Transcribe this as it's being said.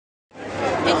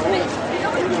First,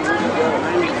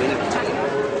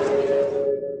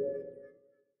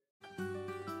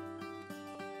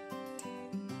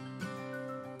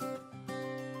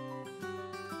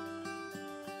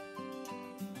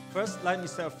 let me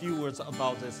say a few words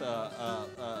about this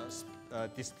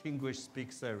Distinguished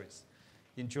Speak Series.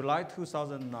 In July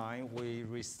 2009, we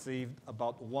received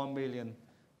about 1 million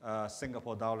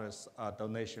Singapore dollars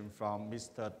donation from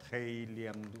Mr. Tay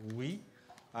Lian Wee,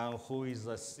 who is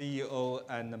the CEO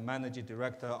and the Managing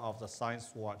Director of the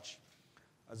Science Watch.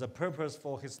 The purpose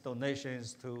for his donation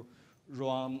is to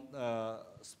run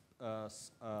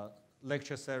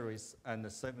lecture series and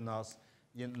seminars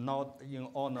in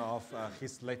honor of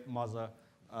his late mother,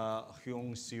 Hugh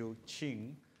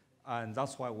White, and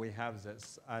that's why we have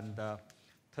this. And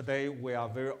today we are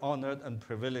very honored and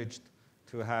privileged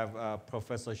to have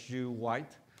Professor Hugh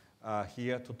White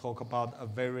here to talk about a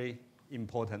very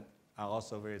important and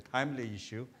also very timely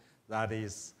issue that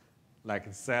is, like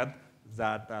I said,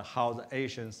 that how the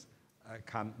Asians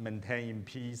can maintain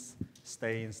peace,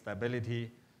 stay in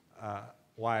stability,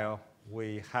 while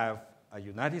we have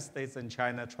United States and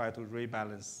China try to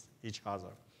rebalance each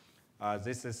other.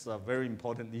 This is a very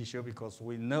important issue because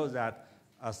we know that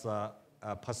as a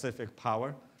Pacific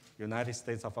power, United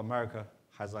States of America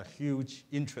has a huge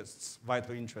interests,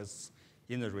 vital interests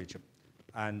in the region.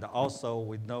 And also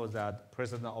we know that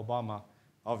President Obama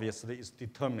obviously is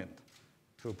determined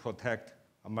to protect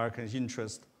American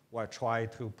interests while trying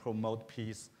to promote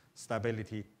peace,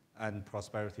 stability, and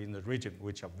prosperity in the region,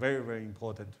 which are very, very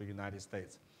important to the United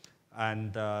States.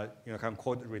 And you can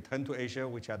quote return to Asia,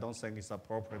 which I don't think is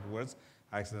appropriate words.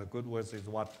 Actually, the good words is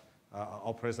what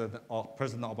President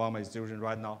Obama is doing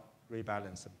right now,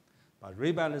 rebalancing. But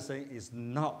rebalancing is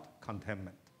not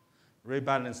containment.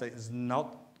 Rebalancing is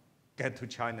not get to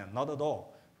China, not at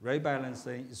all.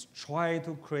 Rebalancing is try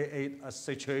to create a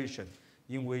situation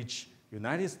in which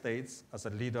United States, as a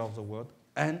leader of the world,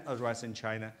 and a rising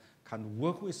China can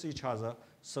work with each other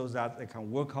so that they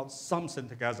can work out something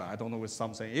together. I don't know what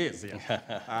something is yet.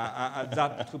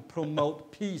 That to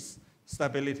promote peace,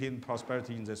 stability, and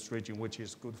prosperity in this region, which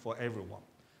is good for everyone.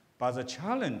 But the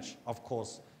challenge, of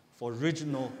course, for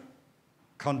regional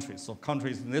countries, so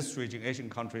countries in this region, Asian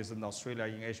countries in Australia,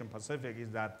 in Asian Pacific,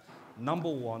 is that, number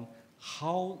one,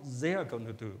 how they are going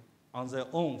to do on their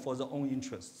own, for their own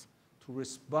interests, to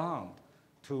respond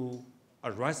to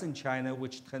a rising China,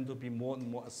 which tend to be more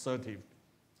and more assertive,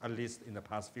 at least in the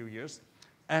past few years,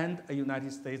 and a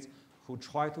United States who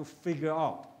try to figure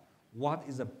out what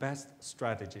is the best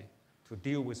strategy to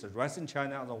deal with the rising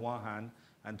China on the one hand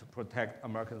and to protect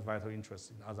Americans' vital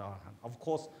interests on the other hand. Of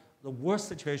course, the worst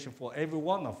situation for every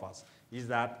one of us is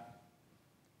that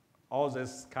all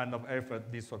this kind of effort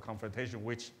leads to a confrontation,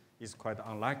 which is quite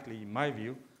unlikely in my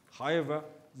view. However,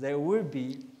 there will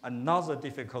be another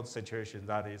difficult situation,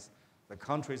 that is the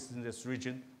countries in this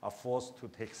region are forced to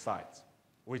take sides,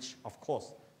 which, of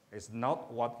course, is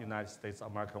not what United States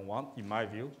of America want, in my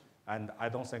view, and I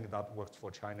don't think that works for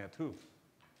China, too.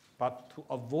 But to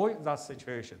avoid that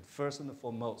situation, first and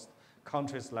foremost,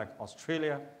 countries like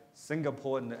Australia,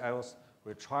 Singapore, and else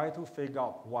will try to figure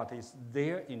out what is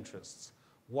their interests,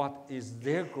 what is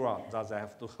their ground that they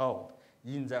have to hold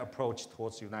in their approach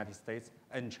towards the United States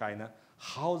and China,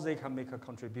 how they can make a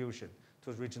contribution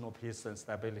to regional peace and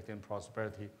stability and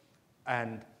prosperity,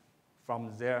 and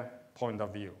from their point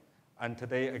of view. And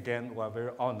today, again, we're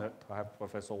very honored to have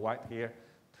Professor White here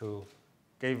to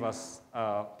give us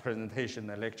a presentation,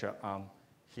 a lecture on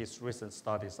his recent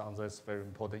studies on this very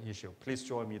important issue. Please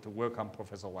join me to welcome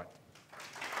Professor White.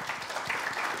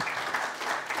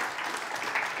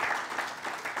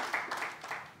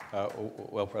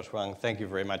 Well, Professor Wang, thank you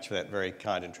very much for that very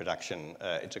kind introduction.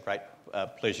 It's a great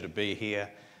pleasure to be here.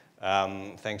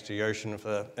 Thanks to Yoshin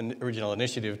for an original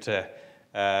initiative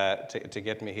to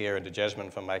get me here, and to Jasmine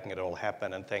for making it all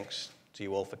happen, and thanks to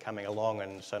you all for coming along,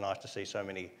 and so nice to see so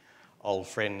many old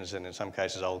friends and in some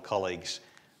cases old colleagues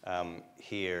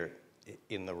here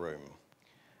in the room.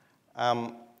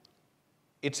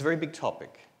 It's a very big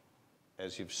topic,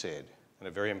 as you've said, and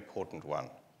a very important one.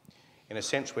 In a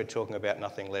sense, we're talking about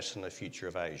nothing less than the future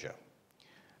of Asia.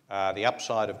 The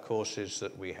upside, of course, is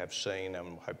that we have seen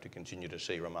and hope to continue to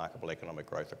see remarkable economic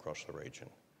growth across the region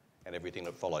and everything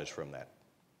that follows from that,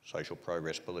 social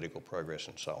progress, political progress,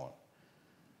 and so on.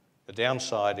 The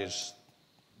downside is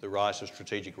the rise of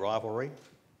strategic rivalry,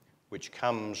 which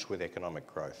comes with economic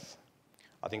growth.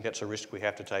 I think that's a risk we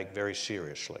have to take very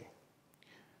seriously.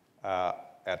 Our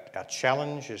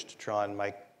challenge is to try and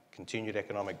make continued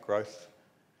economic growth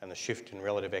and the shift in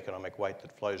relative economic weight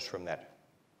that flows from that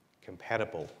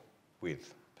compatible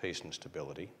with peace and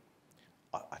stability.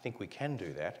 I think we can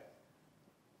do that,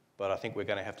 but I think we're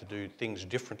going to have to do things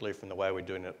differently from the way we're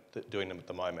doing them at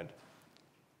the moment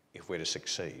if we're to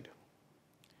succeed.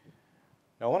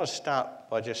 Now, I want to start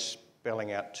by just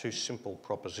spelling out two simple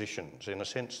propositions. In a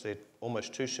sense, they're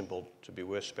almost too simple to be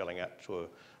worth spelling out to an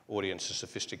audience as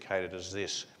sophisticated as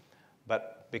this.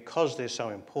 But because they're so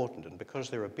important and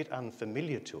because they're a bit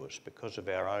unfamiliar to us because of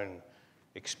our own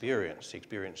experience, the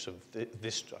experience of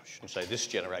this, I shouldn't say this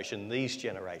generation, these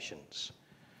generations,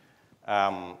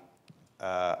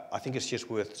 I think it's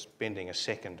just worth spending a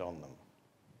second on them.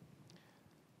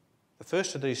 The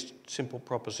first of these simple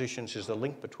propositions is the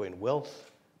link between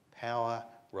wealth, power,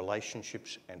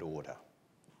 relationships and order.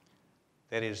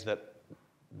 That is that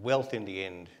wealth in the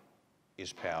end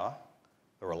is power.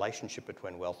 The relationship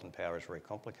between wealth and power is very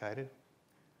complicated.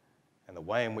 And the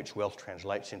way in which wealth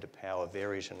translates into power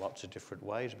varies in lots of different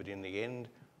ways, but in the end,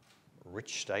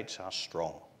 rich states are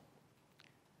strong.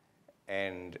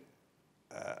 And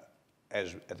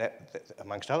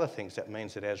amongst other things, that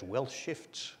means that as wealth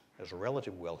shifts, as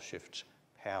relative wealth shifts,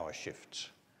 power shifts.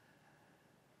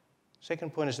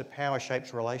 Second point is that power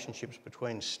shapes relationships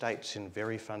between states in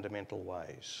very fundamental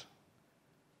ways.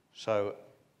 So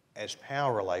as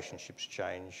power relationships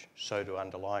change, so do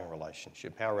underlying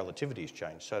relationships. Power relativities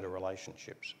change, so do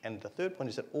relationships. And the third point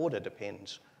is that order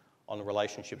depends on the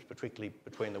relationships, particularly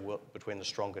between the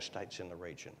stronger states in the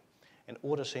region. And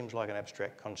order seems like an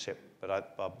abstract concept,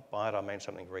 but by it I mean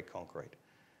something very concrete.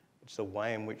 It's the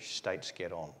way in which states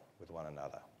get on with one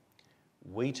another.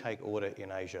 We take order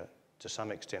in Asia to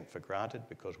some extent for granted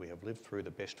because we have lived through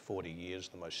the best 40 years,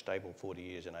 the most stable 40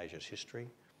 years in Asia's history,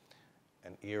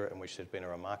 an era in which there's been a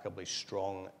remarkably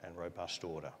strong and robust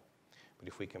order. But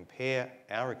if we compare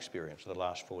our experience of the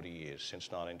last 40 years,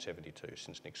 since 1972,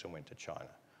 since Nixon went to China,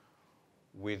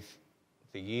 with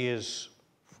the years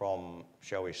from,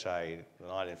 shall we say, the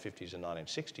 1950s and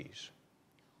 1960s,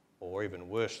 or even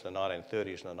worse, the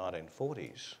 1930s and the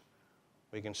 1940s,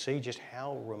 we can see just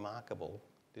how remarkable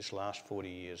this last 40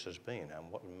 years has been. And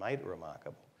what made it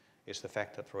remarkable is the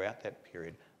fact that throughout that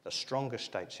period, the strongest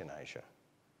states in Asia,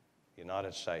 the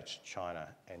United States, China,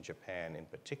 and Japan in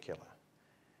particular,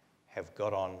 have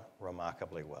got on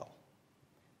remarkably well.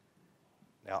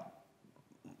 Now,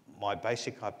 my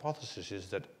basic hypothesis is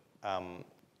that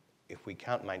if we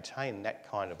can't maintain that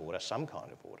kind of order, some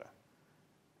kind of order,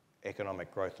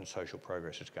 economic growth and social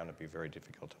progress is going to be very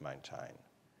difficult to maintain.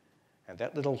 And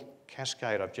that little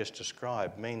cascade I've just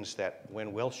described means that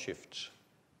when wealth shifts,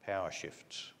 power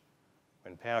shifts.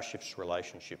 When power shifts,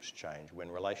 relationships change. When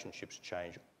relationships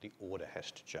change, the order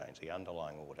has to change, the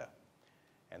underlying order.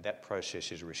 And that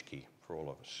process is risky for all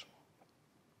of us.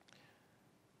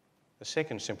 The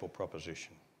second simple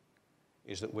proposition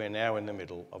is that we're now in the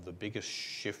middle of the biggest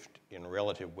shift in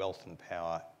relative wealth and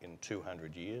power in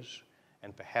 200 years,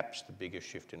 and perhaps the biggest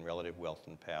shift in relative wealth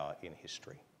and power in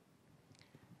history.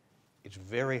 It's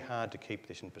very hard to keep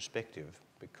this in perspective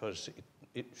because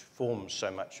it forms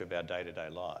so much of our day-to-day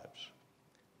lives.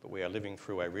 But we are living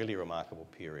through a really remarkable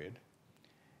period,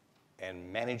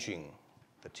 and managing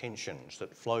the tensions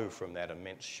that flow from that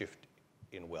immense shift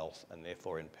in wealth and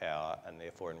therefore in power and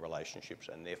therefore in relationships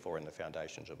and therefore in the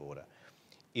foundations of order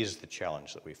is the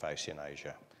challenge that we face in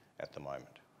Asia at the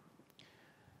moment.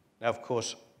 Now, of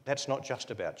course, that's not just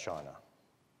about China.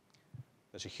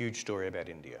 There's a huge story about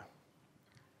India.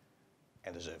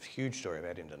 And there's a huge story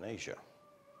about Indonesia.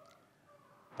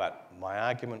 But my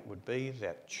argument would be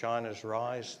that China's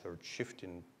rise, the shift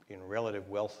in relative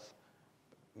wealth,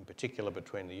 in particular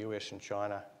between the US and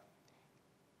China,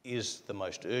 is the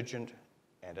most urgent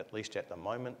and, at least at the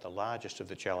moment, the largest of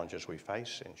the challenges we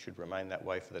face and should remain that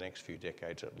way for the next few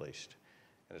decades at least.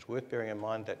 And it's worth bearing in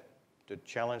mind that the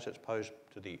challenge that's posed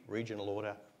to the regional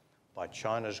order by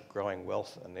China's growing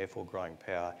wealth and therefore growing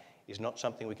power is not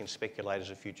something we can speculate as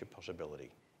a future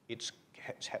possibility. It's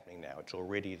happening now. It's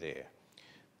already there.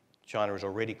 China is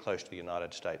already close to the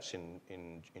United States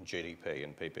in GDP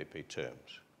and PPP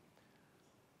terms.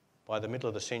 By the middle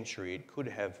of the century, it could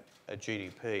have a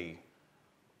GDP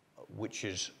which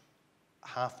is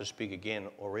half as big again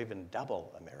or even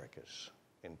double America's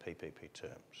in PPP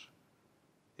terms.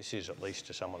 This is, at least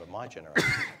to someone of my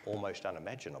generation, almost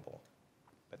unimaginable.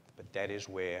 But that is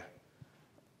where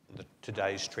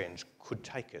today's trends could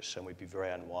take us, and we'd be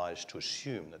very unwise to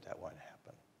assume that that won't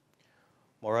happen.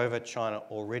 Moreover, China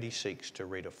already seeks to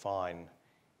redefine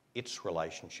its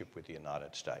relationship with the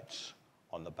United States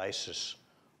on the basis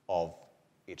of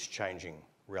its changing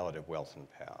relative wealth and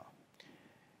power.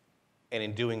 And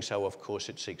in doing so, of course,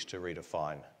 it seeks to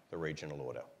redefine the regional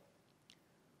order.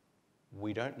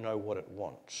 We don't know what it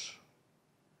wants.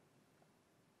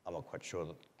 I'm not quite sure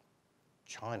that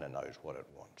China knows what it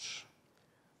wants.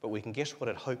 but we can guess what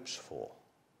it hopes for.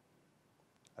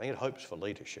 I think it hopes for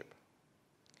leadership.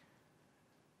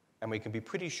 And we can be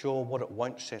pretty sure what it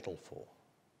won't settle for.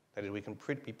 That is, we can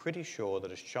be pretty sure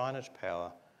that as China's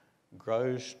power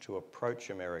grows to approach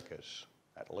America's,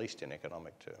 at least in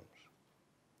economic terms,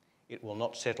 it will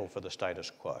not settle for the status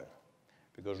quo.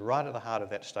 Because right at the heart of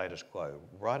that status quo,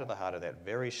 right at the heart of that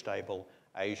very stable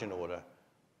Asian order,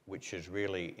 which has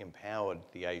really empowered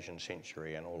the Asian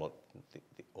century and all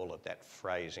that that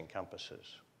phrase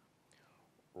encompasses,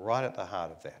 right at the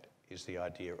heart of that is the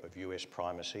idea of US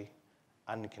primacy,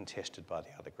 uncontested by the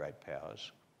other great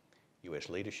powers, US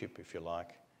leadership, if you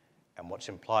like, and what's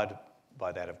implied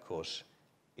by that, of course,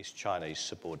 is Chinese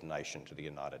subordination to the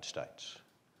United States.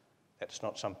 That's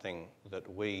not something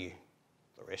that we,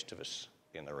 the rest of us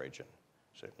in the region,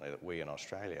 certainly that we in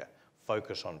Australia,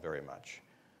 focus on very much.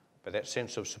 But that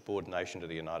sense of subordination to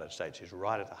the United States is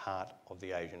right at the heart of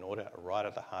the Asian order, right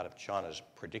at the heart of China's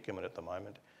predicament at the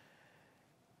moment.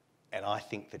 And I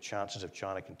think the chances of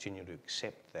China continuing to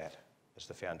accept that as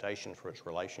the foundation for its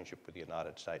relationship with the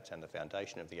United States and the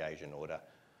foundation of the Asian order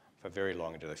for very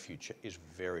long into the future is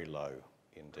very low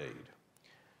indeed.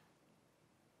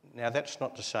 Now, that's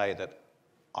not to say that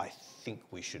I think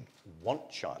we should want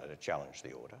China to challenge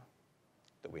the order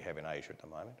that we have in Asia at the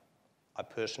moment. I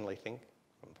personally think,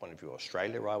 from the point of view of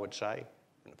Australia, I would say,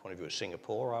 from the point of view of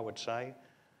Singapore, I would say,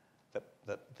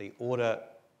 that the order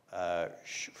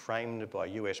framed by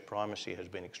US primacy has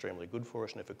been extremely good for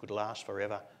us, and if it could last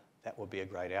forever, that would be a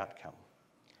great outcome.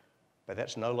 But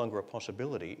that's no longer a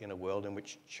possibility in a world in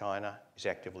which China is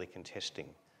actively contesting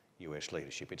US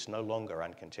leadership. It's no longer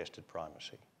uncontested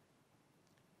primacy.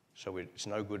 So it's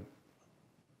no good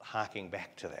harking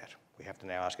back to that. We have to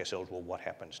now ask ourselves, well, what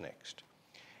happens next?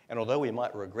 And although we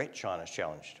might regret China's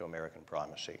challenge to American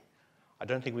primacy, I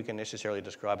don't think we can necessarily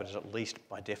describe it as, at least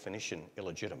by definition,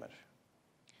 illegitimate.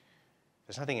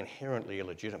 There's nothing inherently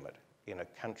illegitimate in a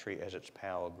country as its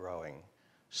power growing,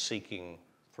 seeking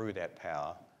through that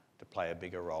power to play a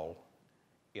bigger role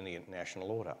in the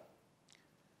international order.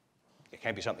 There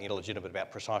can be something illegitimate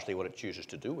about precisely what it chooses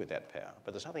to do with that power,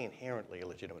 but there's nothing inherently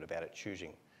illegitimate about it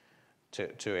choosing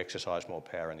to exercise more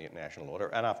power in the international order.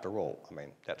 And after all, I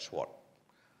mean, that's what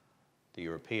the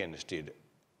Europeans did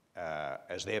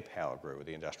as their power grew with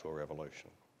the Industrial Revolution.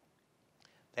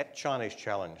 That Chinese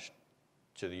challenge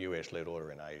to the US-led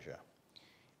order in Asia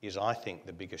is, I think,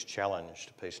 the biggest challenge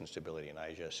to peace and stability in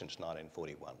Asia since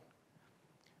 1941.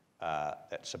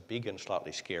 That's a big and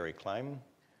slightly scary claim,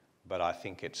 but I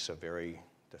think it's a very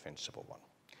defensible one.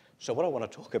 So what I want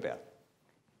to talk about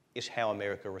is how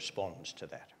America responds to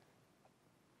that.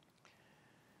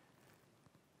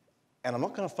 And I'm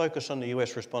not going to focus on the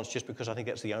US response just because I think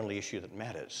that's the only issue that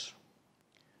matters.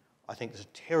 I think there's a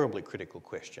terribly critical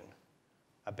question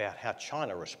about how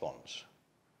China responds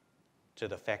to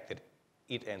the fact that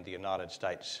it and the United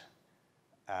States,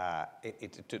 to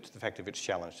the fact of its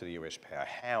challenge to the US power,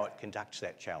 how it conducts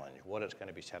that challenge, what it's going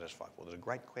to be satisfied for. There's a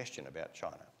great question about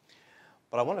China.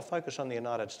 But I want to focus on the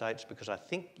United States because I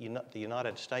think the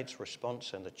United States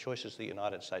response and the choices the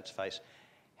United States face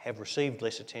have received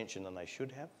less attention than they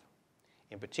should have.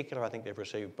 In particular, I think they've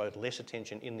received both less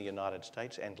attention in the United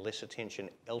States and less attention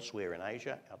elsewhere in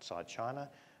Asia, outside China,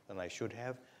 than they should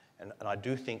have. And I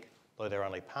do think, though they're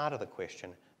only part of the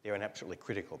question, they're an absolutely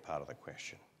critical part of the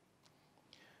question.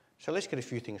 So let's get a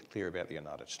few things clear about the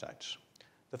United States.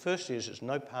 The first is, there's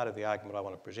no part of the argument I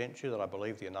want to present to you that I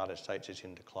believe the United States is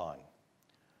in decline.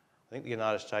 I think the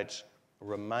United States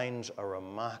remains a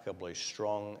remarkably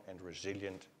strong and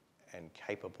resilient and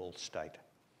capable state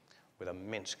with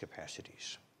immense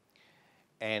capacities.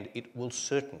 And it will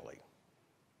certainly,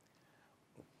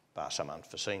 bar some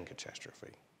unforeseen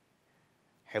catastrophe,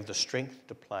 have the strength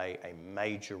to play a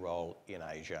major role in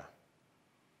Asia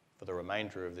for the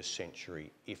remainder of this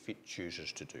century if it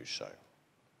chooses to do so.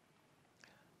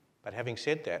 But having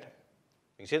said that,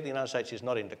 the United States is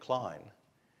not in decline.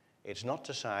 It's not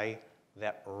to say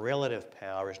that relative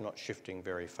power is not shifting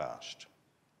very fast.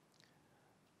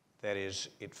 That is,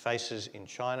 it faces in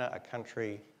China a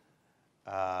country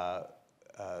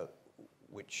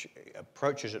which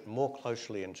approaches it more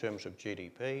closely in terms of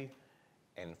GDP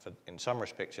and in some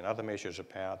respects in other measures of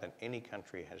power than any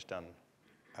country has done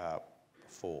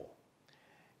before.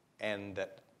 And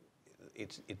that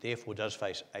it therefore does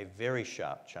face a very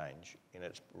sharp change in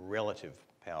its relative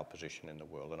power position in the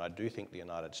world. And I do think the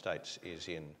United States is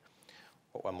in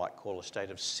what one might call a state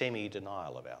of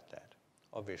semi-denial about that.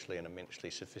 Obviously, an immensely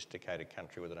sophisticated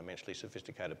country with an immensely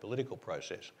sophisticated political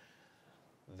process,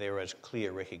 there is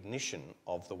clear recognition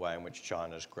of the way in which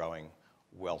China's growing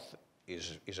wealth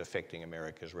is affecting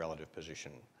America's relative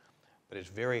position. but it's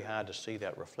very hard to see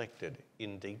that reflected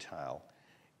in detail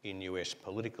in US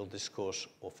political discourse,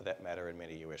 or for that matter, in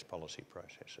many US policy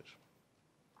processes.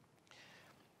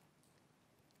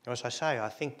 Now, as I say, I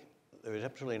think there is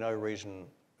absolutely no reason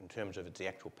in terms of the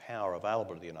actual power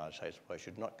available to the United States why it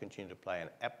should not continue to play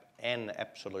an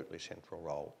absolutely central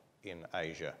role in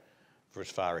Asia for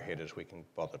as far ahead as we can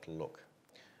bother to look.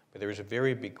 But there is a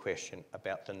very big question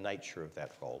about the nature of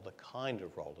that role, the kind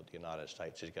of role that the United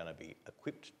States is going to be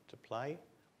equipped to play,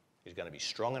 is going to be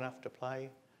strong enough to play,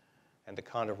 and the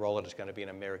kind of role that is going to be in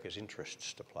America's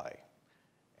interests to play,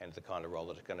 and the kind of role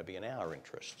that is going to be in our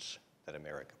interests that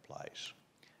America plays.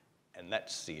 And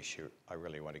that's the issue I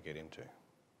really want to get into.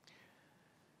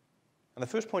 And the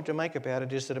first point to make about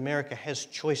it is that America has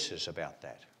choices about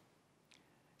that.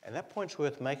 And that point's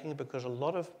worth making because a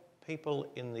lot of people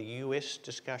in the US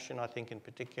discussion, I think in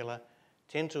particular,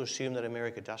 tend to assume that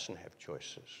America doesn't have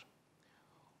choices.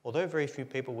 Although very few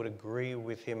people would agree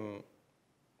with him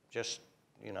just,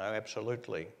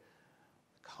 absolutely,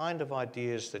 the kind of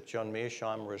ideas that John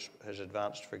Mearsheimer has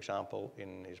advanced, for example,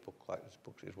 in his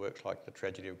works like The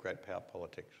Tragedy of Great Power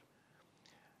Politics,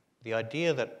 the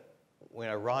idea that when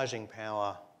a rising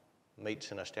power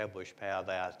meets an established power,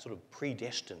 they are sort of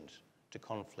predestined to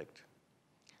conflict,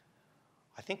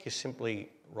 I think is simply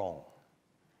wrong.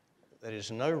 There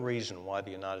is no reason why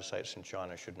the United States and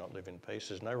China should not live in peace.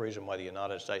 There's no reason why the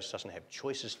United States doesn't have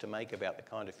choices to make about the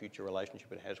kind of future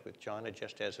relationship it has with China,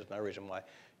 just as there's no reason why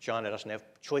China doesn't have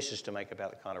choices to make about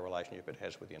the kind of relationship it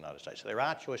has with the United States. So there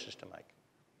are choices to make.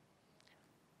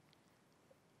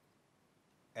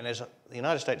 And as the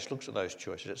United States looks at those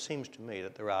choices, it seems to me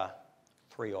that there are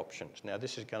three options. Now,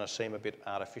 this is going to seem a bit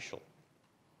artificial,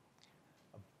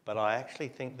 but I actually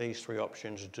think these three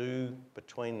options do,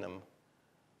 between them,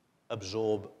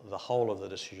 absorb the whole of the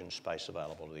decision space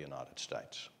available to the United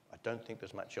States. I don't think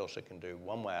there's much else it can do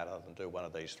one way other than do one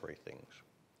of these three things.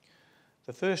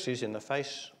 The first is, in the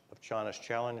face of China's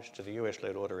challenge to the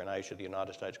US-led order in Asia, the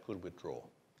United States could withdraw.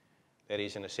 That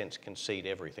is, in a sense, concede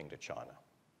everything to China.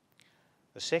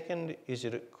 The second is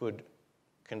that it could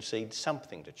concede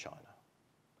something to China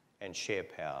and share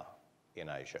power in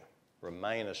Asia,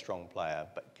 remain a strong player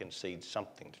but concede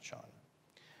something to China.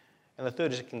 And the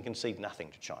third is it can concede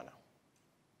nothing to China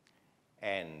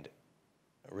and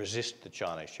resist the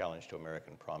Chinese challenge to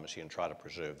American primacy and try to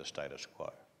preserve the status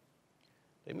quo.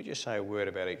 Let me just say a word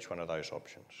about each one of those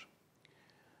options.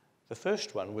 The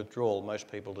first one, withdrawal, most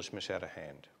people dismiss out of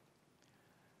hand.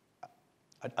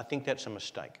 I think that's a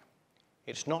mistake.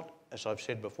 It's not, as I've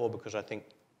said before, because I think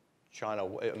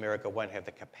America won't have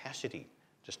the capacity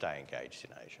to stay engaged in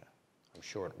Asia. I'm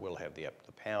sure it will have the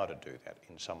power to do that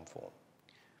in some form.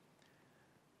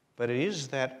 But it is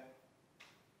that,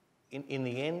 in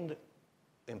the end,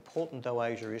 important though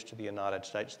Asia is to the United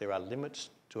States, there are limits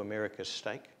to America's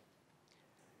stake.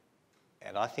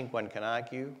 And I think one can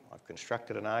argue, I've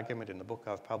constructed an argument in the book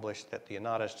I've published, that the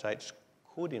United States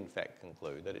could in fact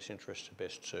conclude that its interests are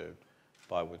best served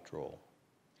by withdrawal.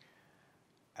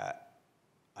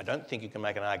 I don't think you can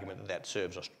make an argument that that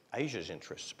serves Asia's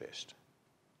interests best.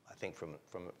 I think from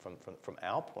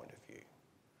our point of view,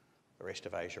 the rest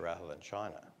of Asia rather than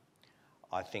China,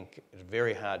 I think it's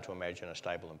very hard to imagine a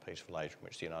stable and peaceful Asia in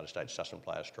which the United States doesn't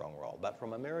play a strong role. But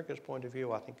from America's point of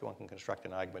view, I think one can construct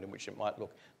an argument in which it might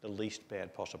look the least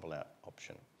bad possible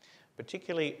option,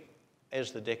 particularly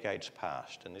as the decades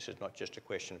passed. And this is not just a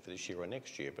question for this year or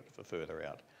next year, but for further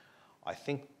out.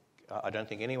 I don't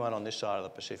think anyone on this side of the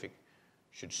Pacific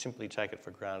should simply take it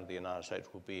for granted the United States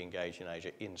will be engaged in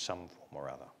Asia in some form or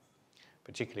other,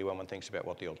 particularly when one thinks about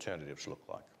what the alternatives look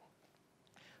like.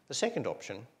 The second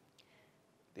option,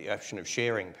 the option of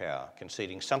sharing power,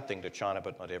 conceding something to China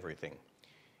but not everything,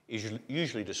 is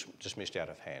usually dismissed out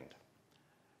of hand.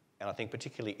 And I think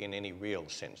particularly in any real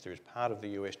sense, there is part of the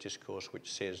US discourse which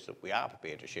says that we are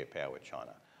prepared to share power with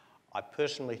China. I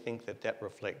personally think that that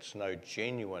reflects no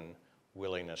genuine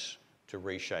willingness to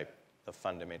reshape the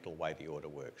fundamental way the order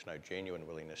works, no genuine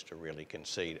willingness to really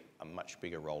concede a much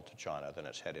bigger role to China than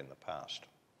it's had in the past.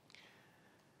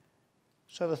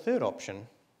 So the third option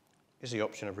is the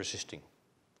option of resisting,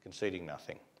 conceding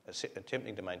nothing,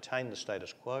 attempting to maintain the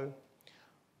status quo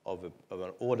of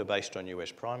an order based on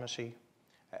US primacy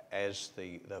as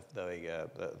the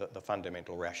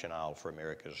fundamental rationale for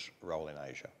America's role in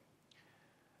Asia.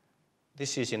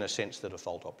 This is, in a sense, the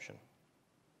default option,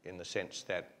 in the sense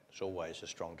that it's always a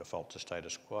strong default to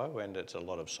status quo, and it's a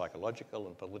lot of psychological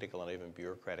and political and even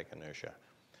bureaucratic inertia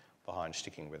behind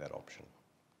sticking with that option.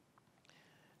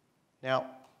 Now,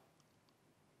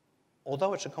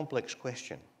 although it's a complex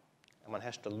question, and one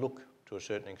has to look to a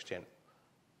certain extent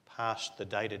past the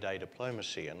day-to-day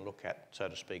diplomacy and look at, so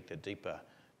to speak, the deeper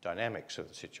dynamics of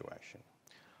the situation,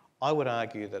 I would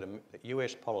argue that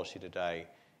US policy today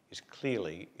is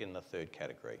clearly in the third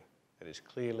category. It is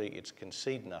clearly, it's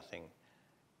concede nothing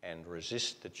and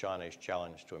resist the Chinese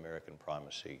challenge to American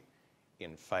primacy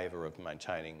in favour of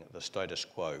maintaining the status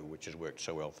quo, which has worked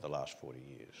so well for the last 40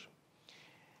 years.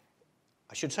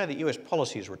 I should say that US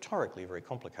policy is rhetorically very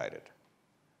complicated.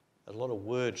 There's a lot of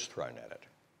words thrown at it: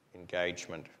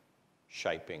 engagement,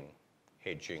 shaping,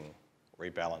 hedging,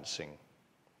 rebalancing.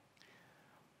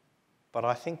 But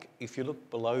I think if you look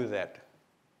below that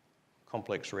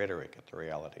complex rhetoric at the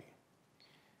reality,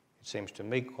 it seems to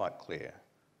me quite clear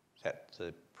that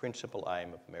the principal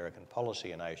aim of American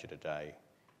policy in Asia today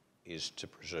is to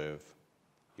preserve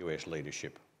US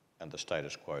leadership and the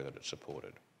status quo that it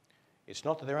supported. It's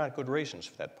not that there aren't good reasons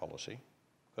for that policy,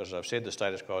 because as I've said, the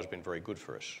status quo has been very good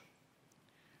for us.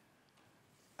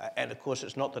 And of course,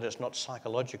 it's not that it's not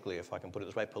psychologically, if I can put it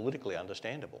this way, politically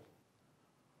understandable.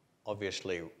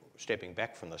 Obviously, stepping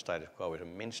back from the status quo is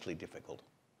immensely difficult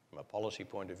from a policy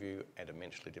point of view and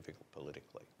immensely difficult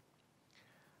politically.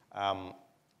 And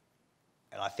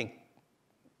I think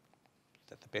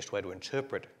that the best way to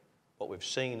interpret what we've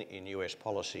seen in US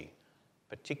policy,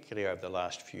 particularly over the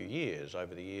last few years,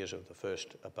 over the years of the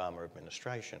first Obama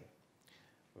administration,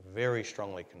 very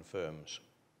strongly confirms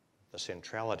the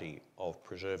centrality of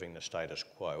preserving the status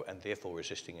quo and therefore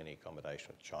resisting any accommodation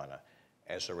with China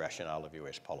as the rationale of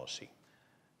US policy.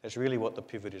 That's really what the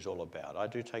pivot is all about. I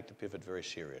do take the pivot very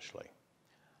seriously.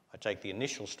 I take the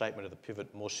initial statement of the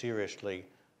pivot more seriously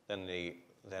than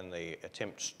the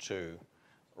attempts to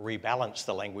rebalance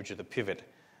the language of the pivot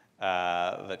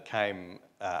that came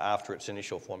after its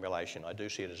initial formulation. I do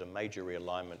see it as a major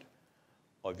realignment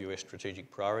of US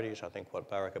strategic priorities. I think what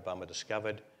Barack Obama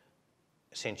discovered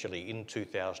essentially in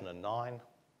 2009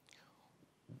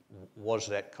 was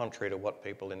that, contrary to what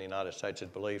people in the United States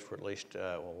had believed for at least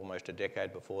almost a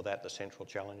decade before that, the central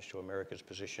challenge to America's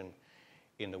position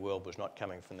in the world was not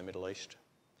coming from the Middle East.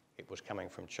 It was coming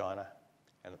from China,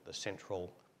 and that the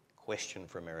central question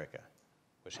for America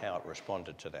was how it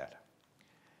responded to that.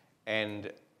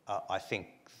 And I think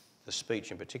the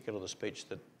speech, in particular the speech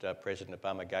that President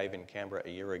Obama gave in Canberra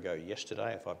a year ago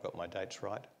yesterday, if I've got my dates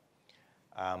right,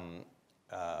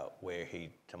 where he,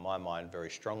 to my mind, very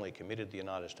strongly committed the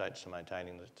United States to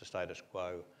maintaining the status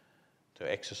quo,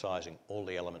 to exercising all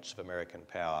the elements of American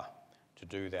power to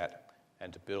do that,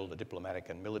 and to build a diplomatic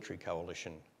and military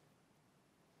coalition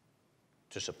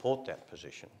to support that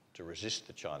position, to resist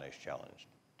the Chinese challenge,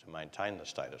 to maintain the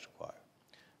status quo.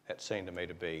 That seemed to me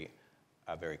to be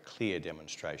a very clear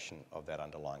demonstration of that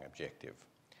underlying objective.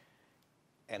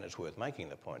 And it's worth making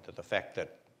the point that the fact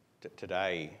that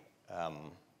today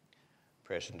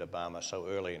President Obama, so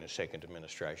early in his second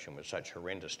administration with such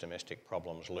horrendous domestic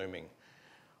problems looming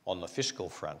on the fiscal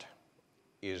front,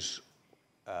 is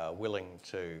willing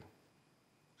to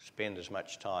spend as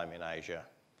much time in Asia,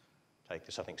 take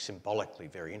this, I think, symbolically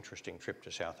very interesting trip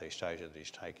to Southeast Asia that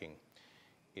he's taking,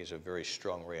 is a very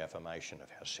strong reaffirmation of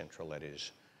how central that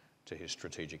is to his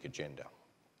strategic agenda.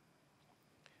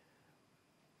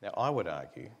 Now, I would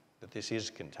argue that this is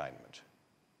containment.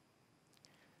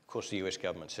 Of course, the US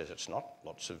government says it's not.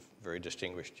 Lots of very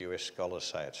distinguished US scholars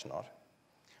say it's not.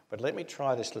 But let me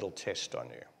try this little test on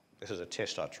you. This is a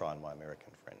test I try on my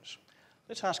American friends.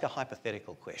 Let's ask a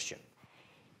hypothetical question.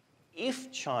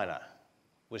 If China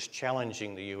was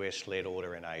challenging the US-led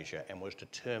order in Asia and was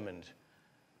determined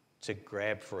to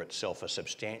grab for itself a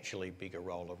substantially bigger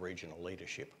role of regional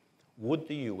leadership, would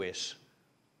the US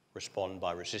respond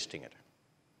by resisting it?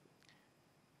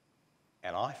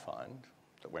 And I find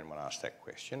that when one asks that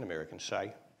question, Americans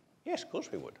say, yes, of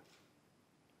course we would.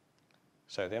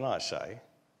 So then I say,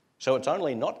 so it's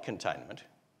only not containment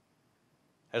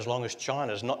as long as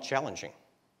China's not challenging.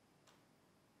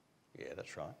 Yeah,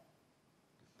 that's right.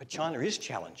 But China is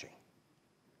challenging.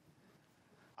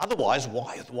 Otherwise,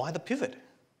 why the pivot?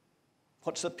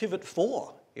 What's the pivot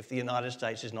for if the United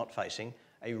States is not facing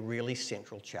a really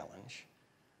central challenge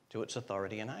to its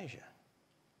authority in Asia?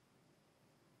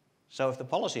 So if the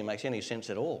policy makes any sense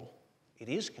at all, it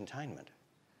is containment.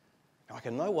 Now, I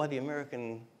can know why the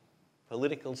American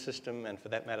political system, and for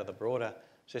that matter the broader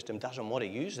system, doesn't want to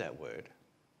use that word,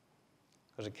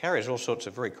 because it carries all sorts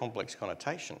of very complex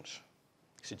connotations.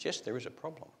 It suggests there is a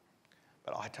problem.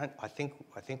 But I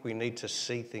think we need to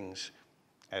see things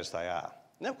as they are.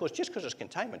 Now, of course, just because it's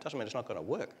containment doesn't mean it's not going to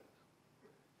work.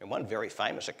 In one very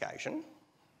famous occasion,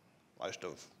 most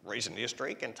of recent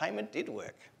history, containment did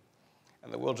work,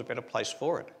 and the world's a better place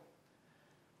for it.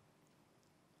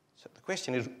 So the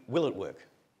question is, will it work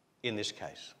in this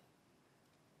case?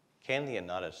 Can the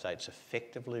United States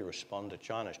effectively respond to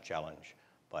China's challenge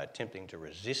by attempting to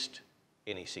resist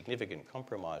any significant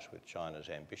compromise with China's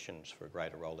ambitions for a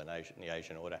greater role in the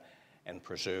Asian order and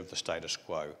preserve the status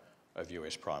quo of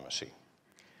US primacy?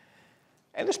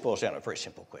 And this boils down to a very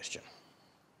simple question.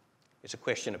 It's a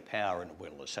question of power and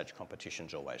will, as such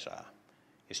competitions always are.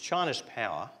 Is China's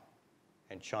power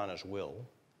and China's will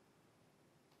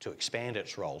to expand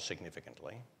its role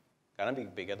significantly going to be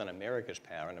bigger than America's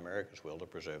power and America's will to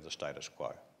preserve the status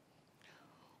quo?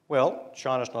 Well,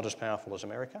 China's not as powerful as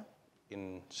America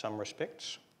in some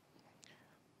respects,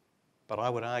 but I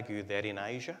would argue that in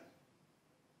Asia,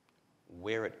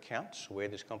 where it counts, where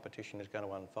this competition is going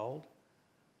to unfold,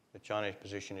 the Chinese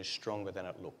position is stronger than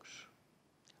it looks.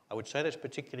 I would say that's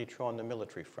particularly true on the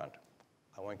military front.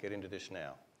 I won't get into this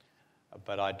now.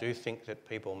 But I do think that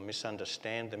people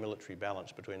misunderstand the military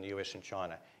balance between the US and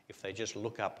China if they just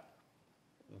look up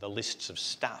the lists of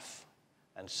stuff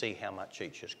and see how much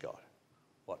each has got.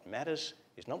 What matters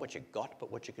is not what you got, but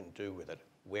what you can do with it,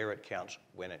 where it counts,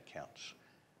 when it counts.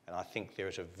 And I think there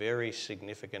is a very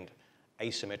significant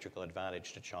asymmetrical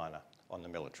advantage to China on the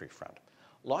military front.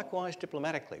 Likewise,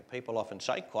 diplomatically, people often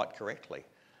say, quite correctly,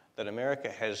 that America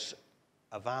has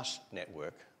a vast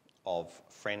network of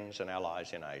friends and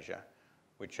allies in Asia,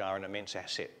 which are an immense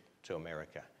asset to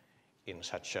America in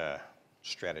such a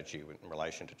strategy in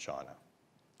relation to China,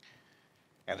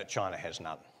 and that China has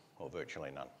none, or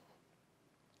virtually none.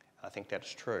 I think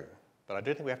that's true. But I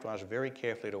do think we have to ask very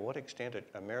carefully to what extent are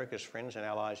America's friends and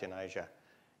allies in Asia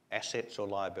assets or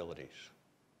liabilities?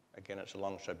 Again, it's a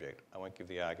long subject. I won't give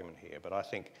the argument here, but I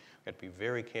think we have to be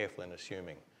very careful in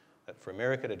assuming that for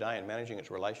America today in managing its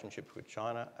relationships with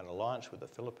China, an alliance with the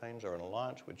Philippines or an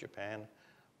alliance with Japan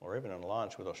or even an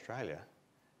alliance with Australia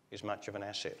is much of an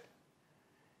asset.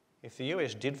 If the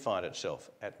US did find itself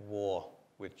at war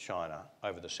with China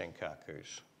over the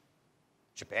Senkakus,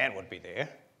 Japan would be there,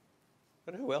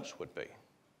 but who else would be?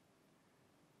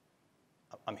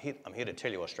 I'm here to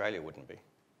tell you Australia wouldn't be.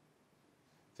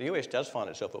 If the US does find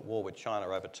itself at war with China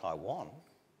over Taiwan,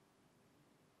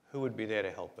 who would be there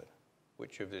to help it?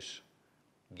 Which of this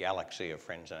galaxy of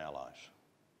friends and allies?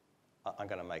 I'm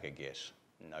going to make a guess.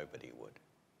 Nobody would.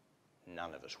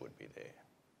 None of us would be there.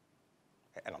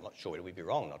 And I'm not sure we'd be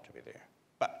wrong not to be there.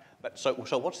 So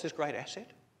what's this great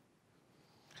asset?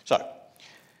 So,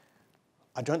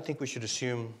 I don't think we should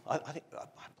assume, I think, I'll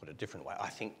put it a different way, I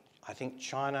think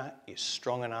China is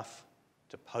strong enough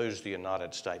to pose the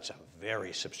United States a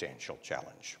very substantial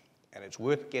challenge. And it's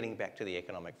worth getting back to the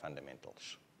economic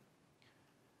fundamentals.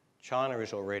 China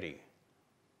is already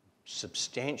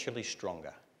substantially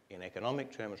stronger in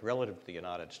economic terms relative to the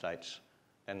United States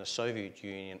than the Soviet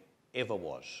Union ever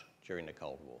was during the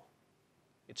Cold War.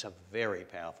 It's a very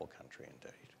powerful country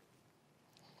indeed.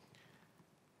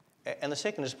 And the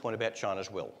second is the point about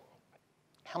China's will.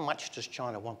 How much does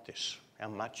China want this? How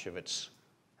much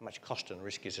cost and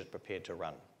risk is it prepared to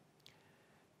run?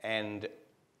 And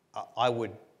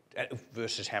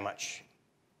versus how much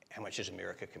is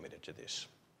America committed to this?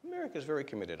 America's very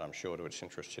committed, I'm sure, to its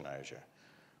interests in Asia.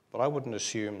 But I wouldn't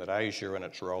assume that Asia and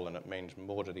its role in it means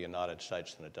more to the United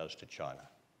States than it does to China.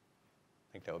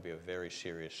 I think that would be a very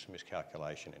serious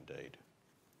miscalculation indeed.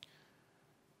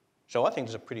 So I think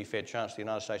there's a pretty fair chance the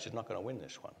United States is not going to win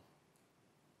this one.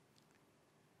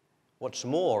 What's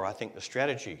more, I think the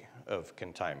strategy of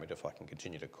containment, if I can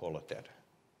continue to call it that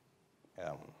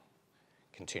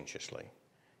contentiously,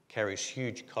 carries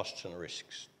huge costs and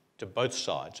risks to both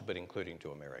sides, but including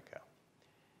to America.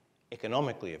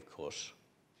 Economically, of course,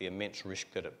 the immense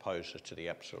risk that it poses to the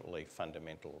absolutely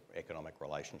fundamental economic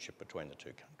relationship between the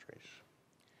two countries.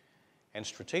 And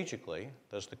strategically,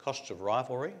 there's the costs of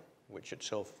rivalry, which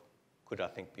itself could, I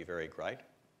think, be very great,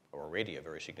 or already a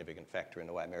very significant factor in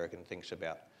the way America thinks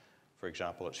about, for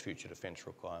example, its future defence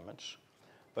requirements.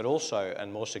 But also,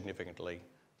 and more significantly,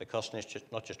 the cost is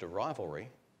not just a rivalry,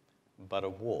 but a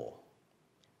war.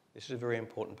 This is a very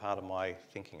important part of my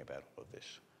thinking about all of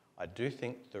this. I do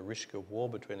think the risk of war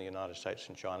between the United States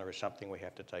and China is something we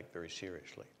have to take very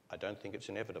seriously. I don't think it's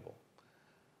inevitable.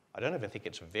 I don't even think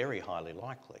it's very highly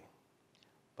likely.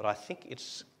 But I think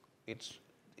its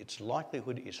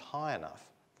likelihood is high enough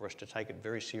for us to take it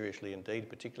very seriously indeed,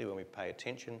 particularly when we pay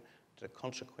attention to the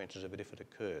consequences of it if it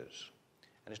occurs.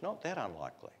 And it's not that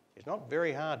unlikely. It's not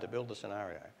very hard to build a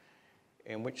scenario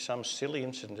in which some silly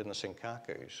incident in the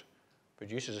Senkakus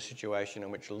produces a situation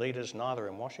in which leaders, neither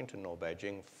in Washington nor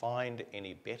Beijing, find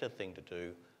any better thing to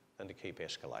do than to keep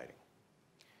escalating.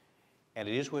 And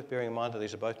it is worth bearing in mind that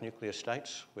these are both nuclear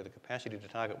states with the capacity to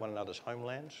target one another's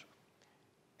homelands.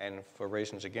 And for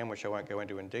reasons, again, which I won't go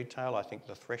into in detail, I think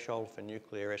the threshold for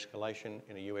nuclear escalation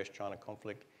in a US-China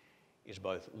conflict is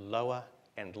both lower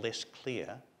and less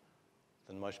clear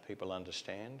than most people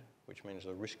understand, which means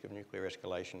the risk of nuclear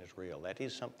escalation is real. That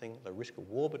is something, the risk of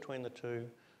war between the two,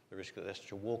 the risk that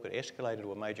such a war could escalate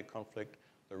into a major conflict,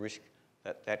 the risk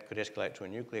that that could escalate to a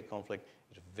nuclear conflict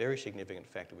is a very significant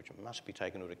factor which must be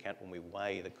taken into account when we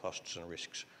weigh the costs and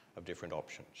risks of different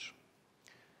options.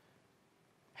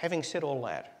 Having said all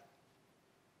that,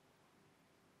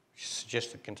 which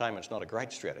suggests that containment is not a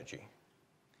great strategy,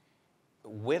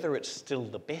 whether it's still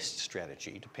the best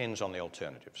strategy depends on the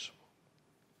alternatives.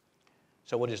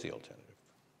 So what is the alternative?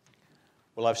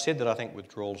 Well, I've said that I think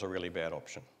withdrawal is a really bad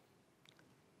option.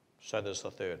 So there's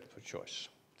the third choice.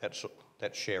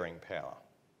 That's sharing power.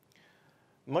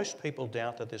 Most people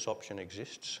doubt that this option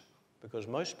exists because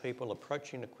most people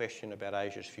approaching the question about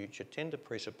Asia's future tend to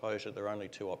presuppose that there are only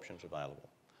two options available.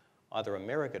 Either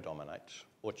America dominates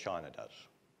or China does.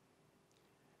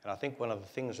 And I think one of the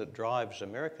things that drives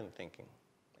American thinking,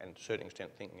 and to a certain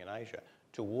extent thinking in Asia,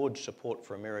 towards support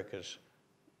for America's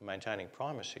maintaining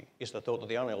primacy is the thought that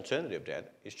the only alternative to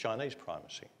that is Chinese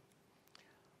primacy.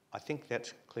 I think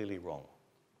that's clearly wrong.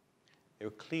 There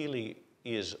clearly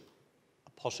is a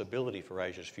possibility for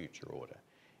Asia's future order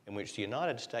in which the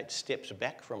United States steps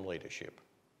back from leadership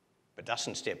but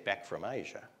doesn't step back from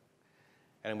Asia,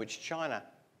 and in which China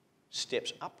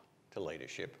steps up to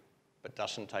leadership but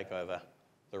doesn't take over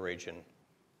the region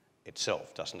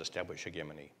itself, doesn't establish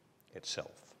hegemony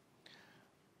itself.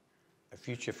 A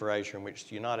future for Asia in which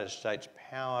the United States'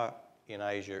 power in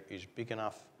Asia is big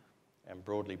enough and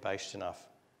broadly based enough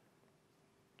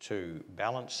to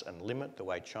balance and limit the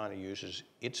way China uses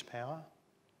its power,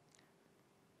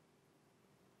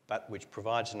 but which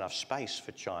provides enough space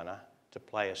for China to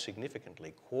play a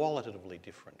significantly, qualitatively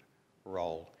different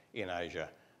role in Asia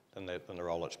than the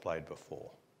role it's played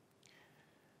before.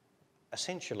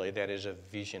 Essentially, that is a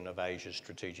vision of Asia's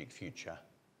strategic future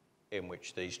in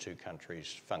which these two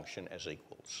countries function as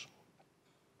equals.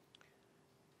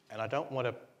 And I don't want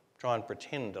to try and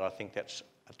pretend that I think that's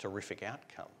a terrific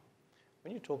outcome.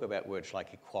 When you talk about words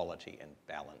like equality and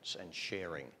balance and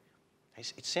sharing,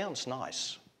 it sounds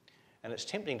nice. And it's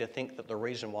tempting to think that the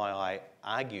reason why I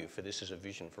argue for this as a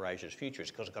vision for Asia's future is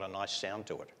because it's got a nice sound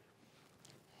to it.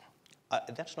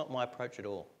 That's not my approach at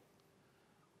all.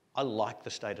 I like the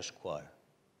status quo.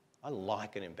 I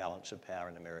like an imbalance of power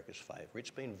in America's favour. It's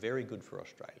been very good for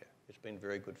Australia. It's been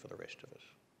very good for the rest of us.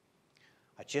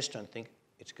 I just don't think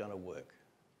it's going to work.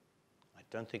 I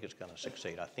don't think it's going to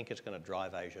succeed. I think it's going to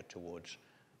drive Asia towards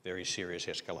very serious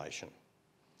escalation.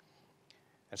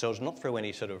 And so it's not through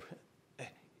any sort of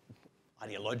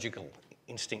ideological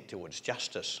instinct towards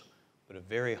justice, but a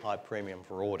very high premium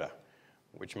for order,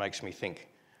 which makes me think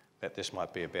that this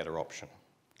might be a better option.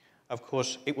 Of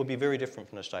course, it would be very different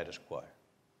from the status quo,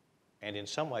 and in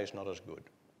some ways not as good,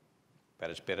 but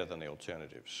it's better than the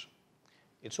alternatives.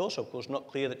 It's also, of course, not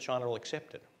clear that China will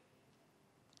accept it.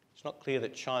 It's not clear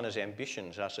that China's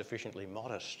ambitions are sufficiently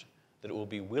modest that it will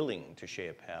be willing to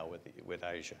share power with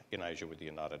Asia with the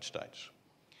United States.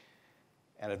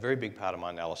 And a very big part of my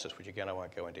analysis, which again I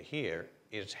won't go into here,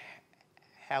 is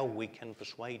how we can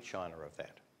persuade China of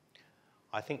that.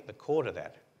 I think the core to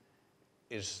that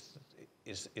is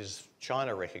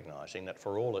China recognising that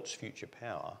for all its future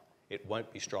power, it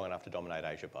won't be strong enough to dominate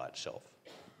Asia by itself.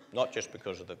 Not just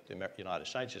because of the United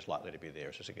States is likely to be there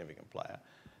as a significant player,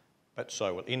 but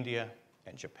so will India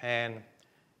and Japan,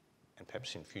 and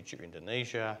perhaps in future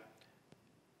Indonesia,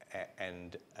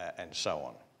 and so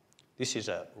on. This is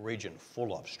a region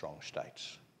full of strong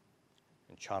states,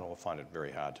 and China will find it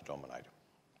very hard to dominate.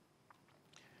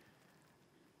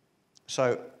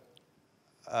 So,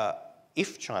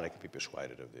 if China can be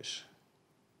persuaded of this,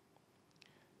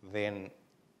 then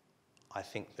I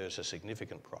think there's a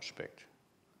significant prospect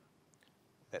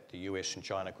that the US and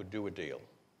China could do a deal,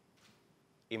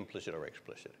 implicit or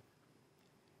explicit,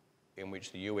 in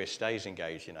which the US stays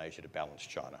engaged in Asia to balance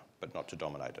China, but not to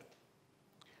dominate it.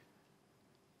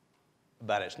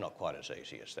 But it's not quite as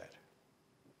easy as that.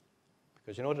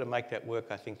 Because in order to make that work,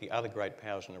 I think the other great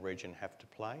powers in the region have to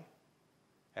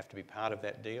be part of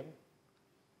that deal.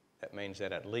 That means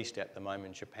that at least at the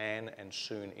moment Japan and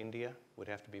soon India would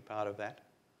have to be part of that.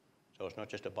 So it's not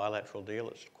just a bilateral deal,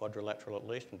 it's quadrilateral at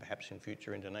least, and perhaps in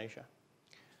future Indonesia.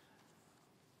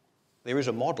 There is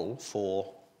a model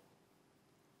for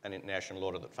an international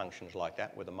order that functions like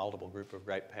that, with a multiple group of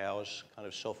great powers kind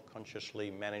of self-consciously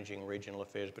managing regional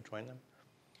affairs between them.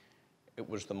 It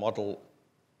was the model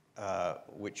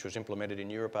which was implemented in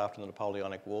Europe after the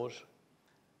Napoleonic Wars,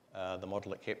 the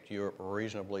model that kept Europe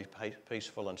reasonably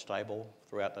peaceful and stable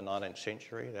throughout the 19th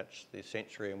century. That's the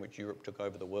century in which Europe took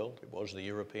over the world. It was the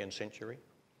European century.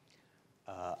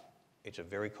 It's a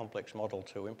very complex model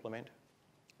to implement,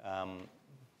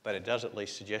 but it does at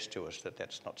least suggest to us that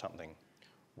that's not something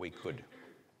we could,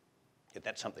 that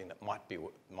that's something that might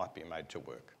be made to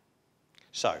work.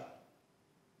 So,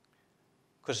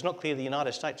 because it's not clear the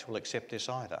United States will accept this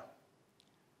either.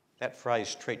 That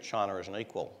phrase, treat China as an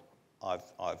equal, I've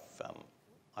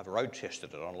road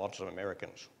tested it on lots of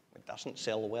Americans. It doesn't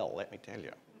sell well, let me tell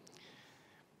you.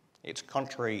 It's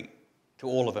contrary to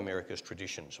all of America's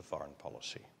traditions of foreign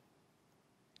policy.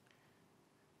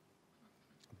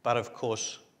 But of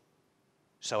course,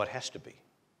 so it has to be,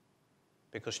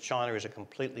 because China is a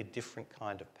completely different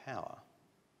kind of power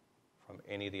from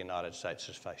any the United States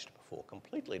has faced before.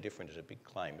 Completely different is a big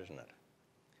claim, isn't it?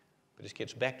 But this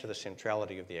gets back to the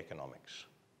centrality of the economics.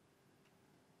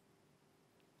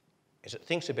 As it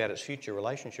thinks about its future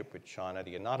relationship with China,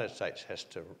 the United States has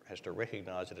to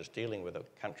recognise that it's dealing with a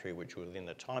country which, within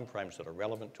the timeframes that are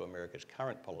relevant to America's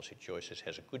current policy choices,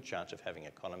 has a good chance of having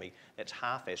an economy that's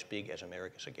half as big as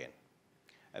America's again.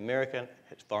 American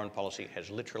foreign policy has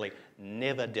literally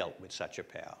never dealt with such a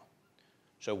power.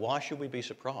 So why should we be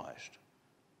surprised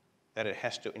that it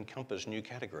has to encompass new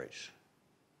categories?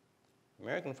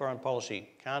 American foreign policy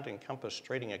can't encompass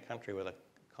treating a country with an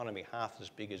economy half as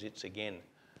big as its again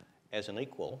as an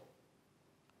equal,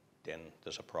 then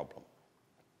there's a problem.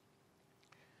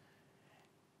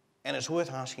 And it's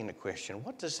worth asking the question,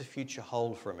 what does the future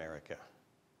hold for America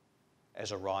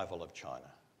as a rival of China?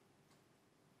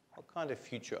 What kind of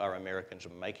future are Americans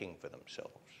making for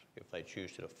themselves if they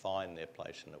choose to define their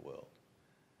place in the world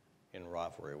in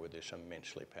rivalry with this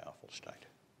immensely powerful state?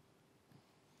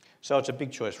 So it's a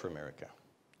big choice for America.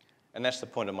 And that's the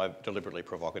point of my deliberately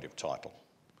provocative title,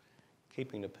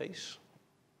 Keeping the Peace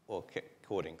or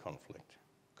Courting Conflict.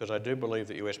 Because I do believe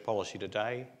that US policy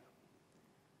today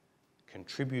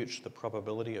contributes to the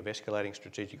probability of escalating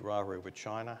strategic rivalry with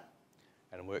China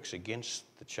and works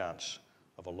against the chance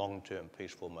of a long-term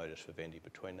peaceful modus vivendi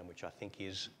between them, which I think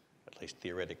is, at least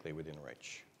theoretically, within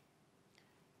reach.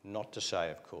 Not to say,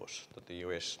 of course, that the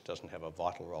US doesn't have a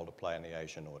vital role to play in the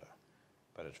Asian order,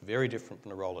 but it's very different from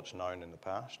the role it's known in the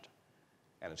past,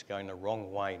 and it's going the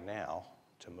wrong way now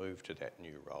to move to that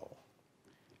new role.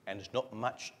 And there's not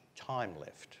much time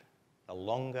left. The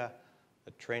longer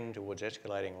the trend towards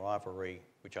escalating rivalry,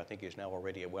 which I think is now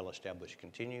already well-established,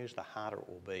 continues, the harder it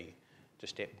will be to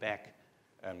step back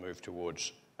and move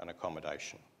towards an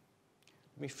accommodation.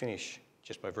 Let me finish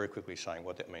just by very quickly saying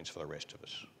what that means for the rest of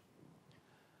us.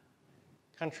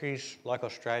 Countries like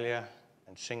Australia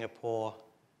and Singapore,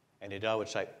 and I would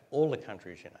say all the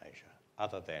countries in Asia,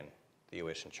 other than the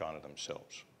US and China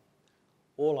themselves,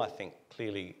 all I think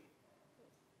clearly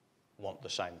want the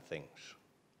same things.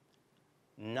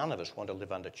 None of us want to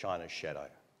live under China's shadow.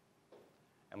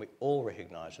 And we all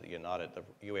recognise that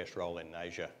the US role in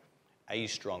Asia, a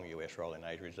strong US role in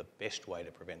Asia, is the best way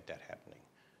to prevent that happening.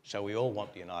 So we all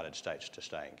want the United States to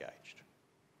stay engaged.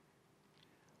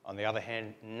 On the other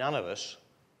hand, none of us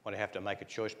want to have to make a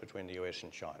choice between the US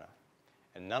and China.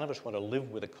 And none of us want to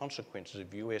live with the consequences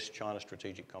of US-China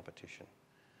strategic competition.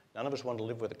 None of us want to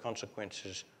live with the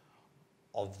consequences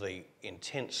of the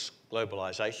intense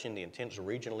globalisation, the intense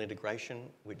regional integration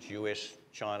which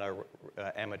US-China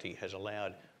amity has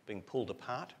allowed being pulled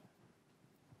apart.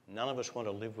 None of us want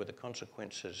to live with the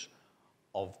consequences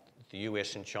of the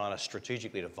US and China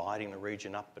strategically dividing the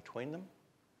region up between them.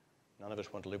 None of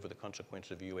us want to live with the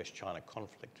consequences of US-China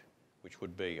conflict, which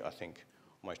would be, I think,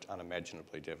 almost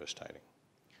unimaginably devastating.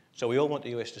 So we all want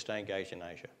the US to stay engaged in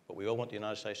Asia, but we all want the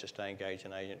United States to stay engaged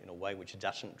in Asia in a way which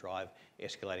doesn't drive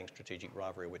escalating strategic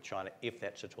rivalry with China, if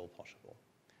that's at all possible.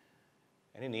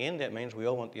 And in the end, that means we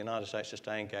all want the United States to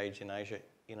stay engaged in Asia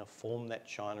in a form that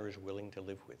China is willing to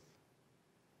live with.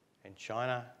 And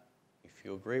China, if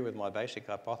you agree with my basic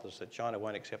hypothesis that China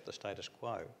won't accept the status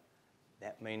quo,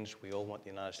 that means we all want the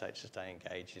United States to stay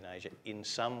engaged in Asia in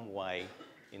some way,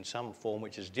 in some form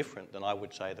which is different than I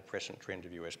would say the present trend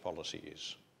of US policy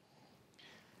is.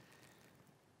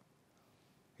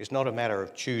 It's not a matter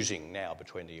of choosing now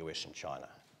between the US and China.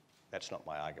 That's not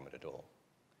my argument at all.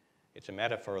 It's a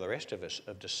matter for the rest of us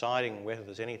of deciding whether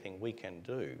there's anything we can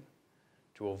do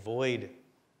to avoid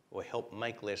or help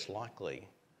make less likely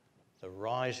the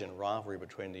rise in rivalry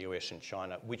between the US and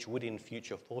China, which would in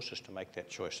future force us to make that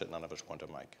choice that none of us want to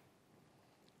make.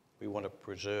 We want to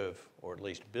preserve, or at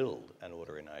least build, an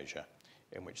order in Asia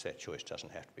in which that choice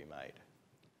doesn't have to be made.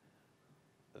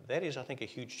 But that is, I think, a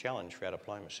huge challenge for our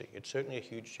diplomacy. It's certainly a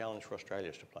huge challenge for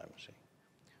Australia's diplomacy.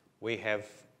 We have,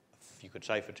 you could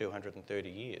say for 230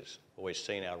 years, always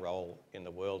seen our role in the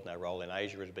world and our role in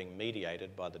Asia as being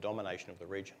mediated by the domination of the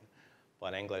region by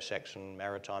an Anglo-Saxon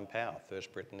maritime power,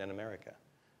 first Britain then America.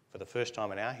 for the first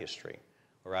time in our history,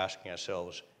 we're asking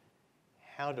ourselves,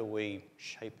 how do we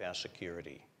shape our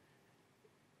security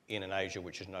in an Asia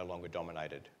which is no longer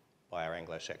dominated by our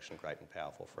Anglo-Saxon great and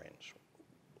powerful friends,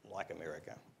 like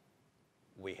America?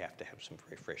 We have to have some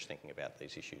very fresh thinking about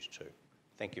these issues too.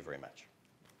 Thank you very much.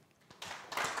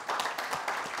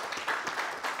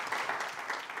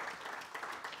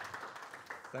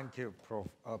 Thank you,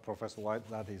 Professor White.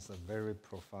 That is a very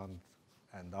profound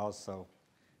and also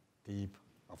deep,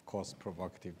 of course,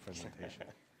 provocative presentation.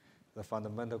 The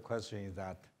fundamental question is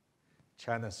that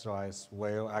China's rise,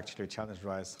 well, actually China's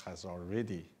rise has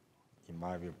already, in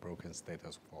my view, broken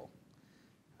status quo.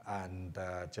 And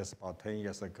just about 10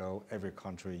 years ago, every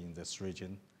country in this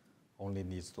region only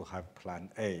needs to have plan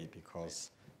A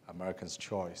because Americans'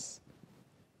 choice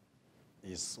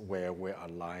is where we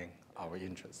align our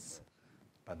interests.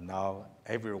 But now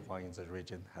everyone in the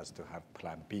region has to have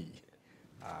plan B.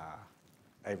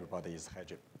 Everybody is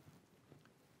hedging.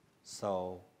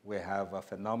 So we have a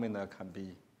phenomena can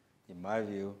be, in my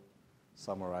view,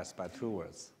 summarized by two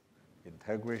words: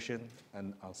 integration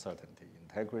and uncertainty.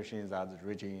 Integration is that the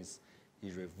region is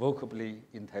irrevocably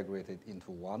integrated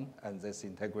into one, and this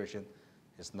integration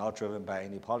is not driven by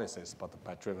any policies,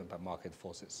 but driven by market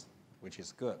forces, which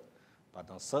is good. But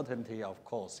uncertainty, of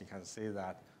course, you can see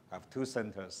that we have two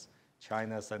centers: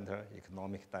 China center,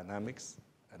 economic dynamics,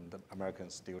 and the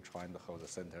Americans still trying to hold the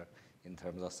center in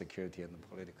terms of security and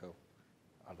political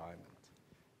alignment.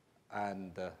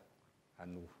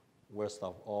 And worst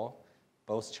of all,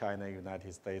 both China and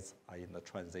United States are in the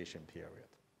transition period.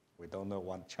 We don't know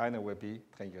what China will be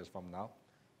 10 years from now.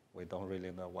 We don't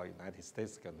really know what United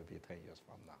States is going to be 10 years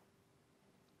from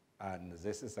now. And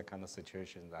this is the kind of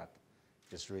situation that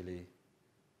is really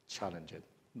challenging.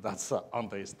 That's an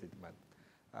understatement.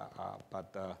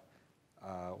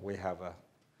 We have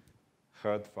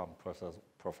heard from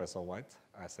Professor White.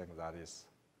 I think that is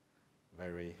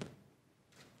very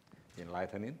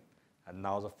enlightening. And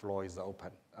now the floor is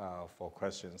open for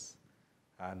questions.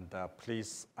 And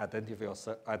please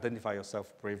identify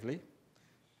yourself briefly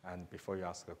and before you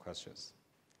ask the questions.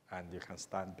 And you can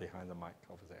stand behind the mic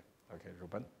over there. Okay,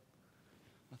 Ruben.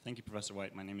 Thank you, Professor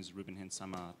White. My name is Ruben Hintz.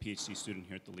 I'm a PhD student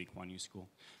here at the Kuan Yew School.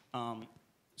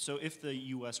 So if the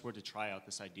U.S. were to try out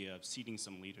this idea of ceding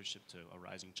some leadership to a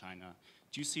rising China,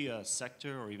 do you see a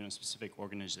sector or even a specific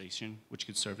organization which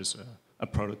could serve as a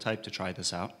prototype to try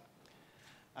this out?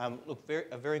 Look,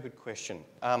 a very good question.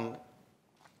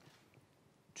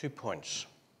 2 points.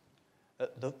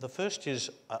 The first is,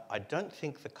 I don't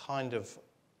think the kind of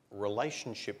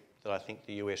relationship that I think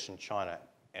the US and China,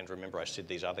 and remember I said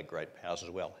these other great powers as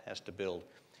well, has to build,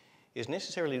 is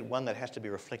necessarily one that has to be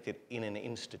reflected in an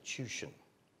institution.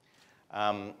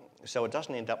 So it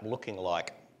doesn't end up looking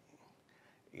like,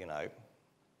 you know,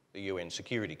 the UN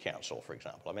Security Council, for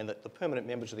example. I mean, the permanent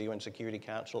members of the UN Security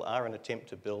Council are an attempt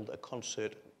to build a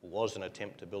concert, was an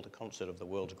attempt to build a concert of the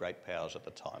world's great powers at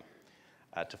the time,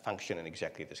 to function in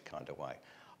exactly this kind of way.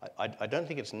 I don't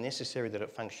think it's necessary that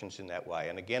it functions in that way.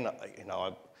 And again, you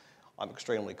know, I'm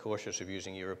extremely cautious of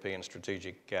using European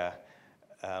strategic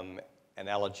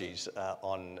analogies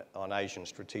on Asian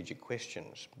strategic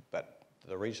questions. But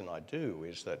the reason I do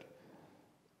is that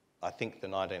I think the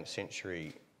 19th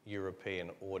century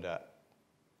European order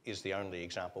is the only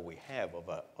example we have of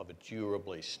a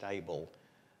durably stable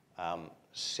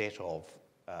set of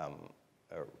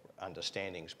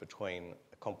understandings between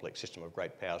a complex system of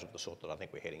great powers of the sort that I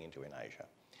think we're heading into in Asia.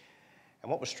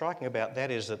 And what was striking about that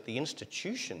is that the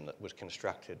institution that was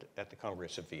constructed at the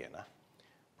Congress of Vienna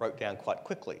broke down quite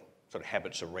quickly, sort of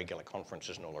habits of regular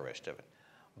conferences and all the rest of it.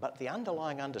 But the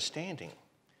underlying understanding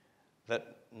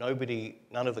that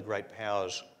none of the great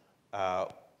powers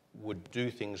would do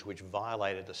things which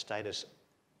violated the status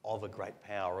of a great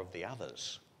power of the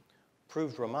others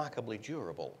proved remarkably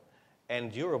durable,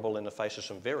 and durable in the face of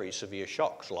some very severe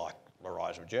shocks like the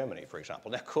rise of Germany, for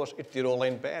example. Now, of course, it did all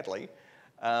end badly,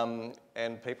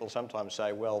 and people sometimes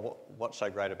say, well, what's so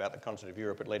great about the continent of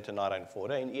Europe? It led to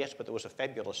 1914. Yes, but there was a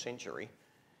fabulous century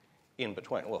in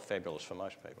between. Well, fabulous for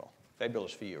most people,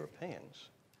 fabulous for Europeans.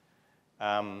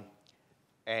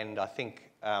 And I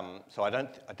think, so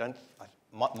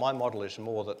my model is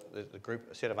more that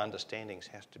a set of understandings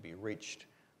has to be reached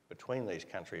between these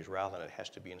countries rather than it has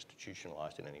to be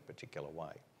institutionalised in any particular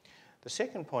way. The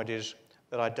second point is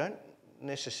that I don't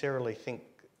necessarily think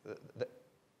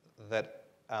that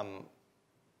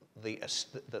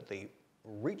the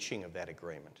reaching of that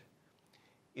agreement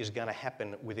is going to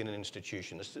happen within an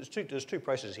institution. There's two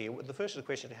processes here. The first is the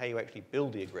question of how you actually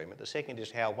build the agreement. The second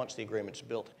is how, once the agreement's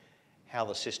built, how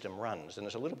the system runs. And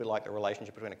it's a little bit like the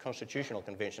relationship between a constitutional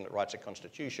convention that writes a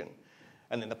constitution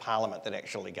and then the parliament that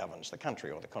actually governs the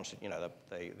country, or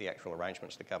the actual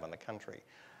arrangements that govern the country.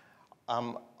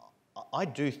 I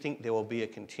do think there will be a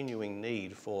continuing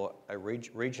need for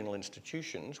regional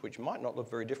institutions, which might not look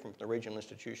very different from the regional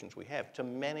institutions we have, to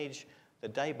manage the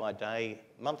day-by-day,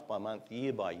 month-by-month,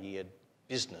 year-by-year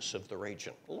business of the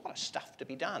region. A lot of stuff to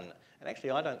be done. And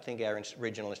actually, I don't think our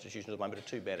regional institutions at the moment are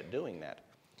too bad at doing that.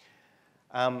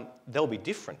 They'll be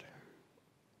different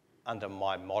under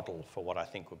my model for what I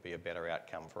think would be a better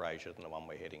outcome for Asia than the one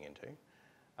we're heading into.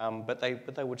 But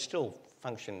they would still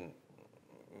function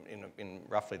in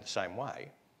roughly the same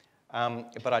way.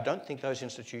 But I don't think those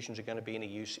institutions are going to be any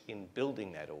use in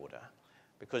building that order,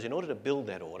 because in order to build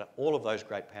that order, all of those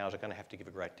great powers are going to have to give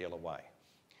a great deal away.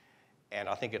 And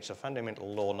I think it's a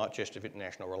fundamental law, not just of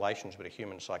international relations, but of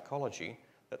human psychology,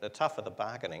 that the tougher the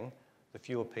bargaining, the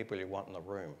fewer people you want in the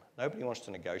room. Nobody wants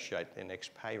to negotiate their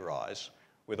next pay rise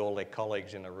with all their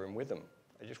colleagues in a room with them.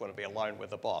 They just want to be alone with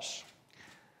the boss.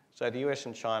 So the US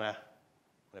and China,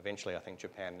 and eventually I think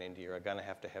Japan and India, are going to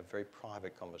have very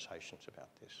private conversations about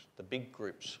this. The big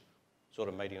groups sort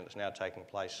of meeting that's now taking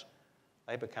place,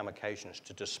 they become occasions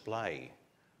to display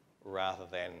rather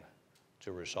than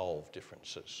to resolve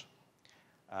differences.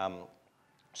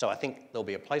 So I think there'll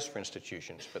be a place for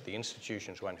institutions, but the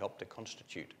institutions won't help to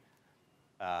constitute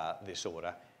this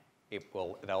order.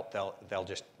 They'll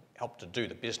just help to do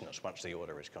the business once the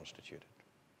order is constituted.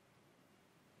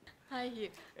 Hi, Hugh.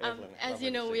 Evelyn, as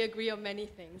you know, lovely to we see you. agree on many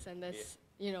things, and there's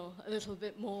a little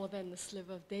bit more than the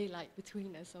sliver of daylight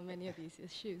between us on many of these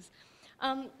issues.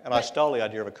 And I stole the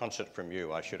idea of a concert from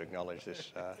you. I should acknowledge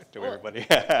this to everybody.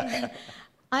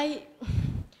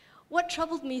 What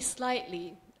troubled me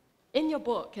slightly in your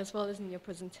book, as well as in your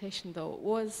presentation, though,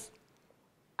 was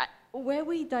where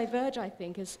we diverge, I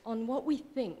think, is on what we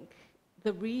think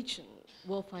the region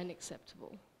will find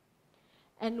acceptable,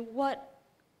 and what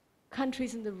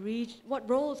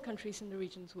roles countries in the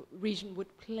region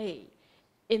would play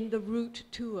in the route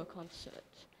to a concert.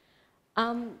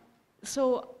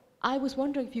 So I was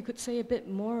wondering if you could say a bit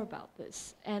more about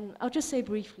this, and I'll just say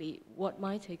briefly what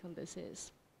my take on this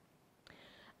is.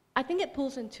 I think it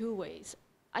pulls in two ways.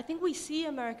 I think we see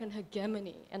American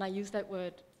hegemony, and I use that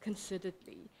word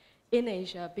consideredly, in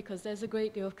Asia because there's a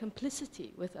great deal of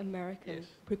complicity with American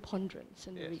preponderance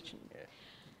in the region. Yes.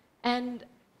 And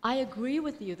I agree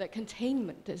with you that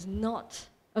containment is not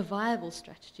a viable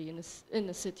strategy in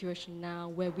a situation now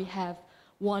where we have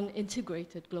one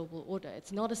integrated global order.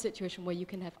 It's not a situation where you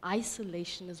can have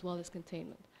isolation as well as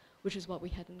containment, which is what we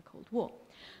had in the Cold War.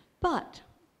 But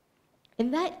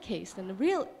in that case, then the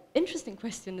real interesting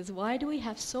question is, why do we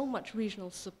have so much regional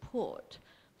support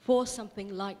for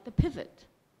something like the pivot,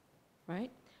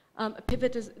 right?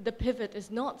 The pivot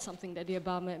is not something that the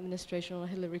Obama administration or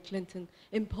Hillary Clinton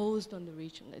imposed on the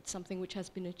region. It's something which has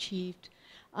been achieved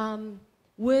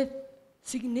with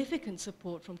significant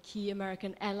support from key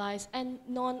American allies and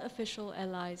non-official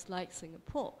allies like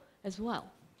Singapore as well.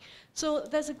 So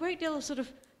there's a great deal of sort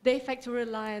of de facto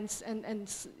reliance and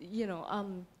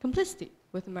complicity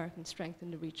with American strength in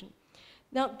the region.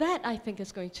 Now that, I think,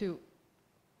 is going to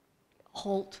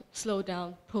halt, slow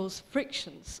down, pose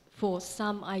frictions for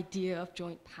some idea of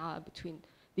joint power between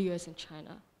the US and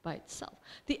China by itself.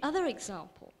 The other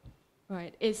example,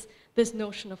 right, is this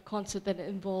notion of concert that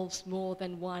involves more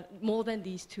than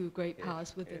these two great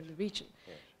powers within the region.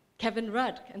 Yes. Kevin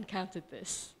Rudd encountered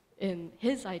this in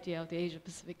his idea of the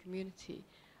Asia-Pacific community.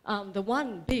 The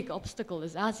one big obstacle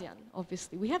is ASEAN,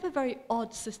 obviously. We have a very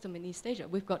odd system in East Asia.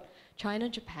 We've got China,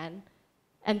 Japan,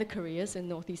 and the Koreas in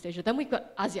Northeast Asia. Then we've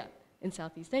got ASEAN in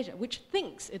Southeast Asia, which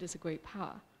thinks it is a great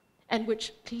power, and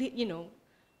which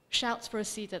shouts for a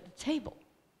seat at the table.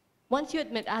 Once you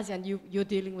admit ASEAN, you're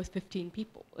dealing with 15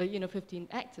 people, 15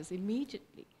 actors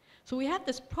immediately. So we have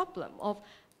this problem of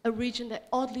a region that,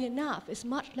 oddly enough, is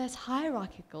much less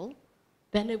hierarchical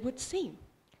than it would seem.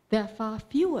 There are far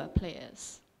fewer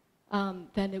players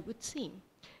than it would seem.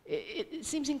 It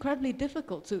seems incredibly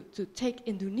difficult to take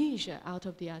Indonesia out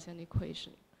of the ASEAN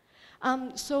equation.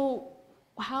 So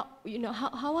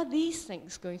how are these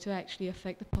things going to actually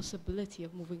affect the possibility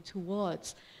of moving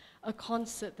towards a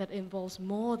concert that involves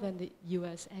more than the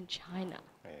US and China?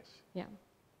 Yes. Yeah.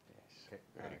 Yes.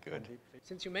 Very good.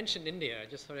 Since you mentioned India, I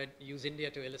just thought I'd use India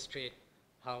to illustrate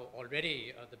how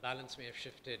already the balance may have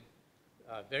shifted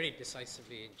very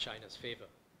decisively in China's favor.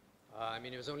 I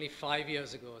mean, it was only 5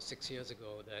 years ago, 6 years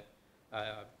ago, that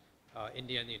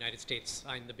India and the United States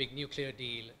signed the big nuclear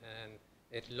deal, and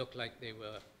it looked like they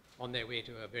were on their way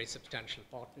to a very substantial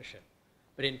partnership.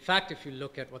 But in fact, if you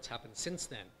look at what's happened since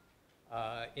then,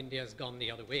 India's gone the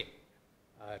other way,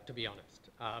 to be honest.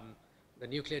 The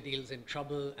nuclear deal's in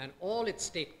trouble, and all its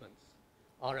statements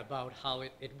are about how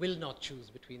it will not choose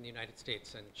between the United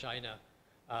States and China.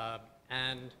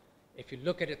 And if you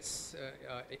look at its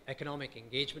economic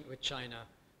engagement with China,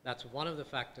 that's one of the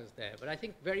factors there. But I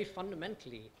think very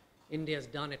fundamentally, India's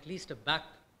done at least a back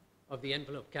of the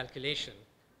envelope calculation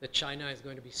that China is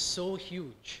going to be so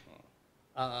huge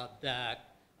that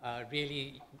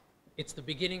really it's the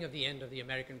beginning of the end of the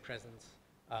American presence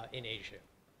in Asia.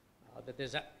 That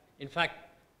there's in fact,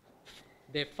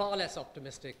 they're far less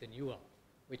optimistic than you are,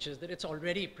 which is that it's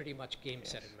already pretty much game,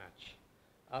 set, and match.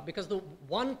 Because the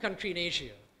one country in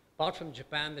Asia, apart from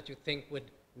Japan, that you think would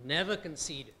never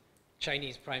concede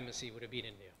Chinese primacy would have been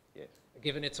India, Yes.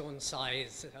 given its own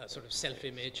size, sort of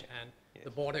self-image, and the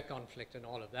border conflict and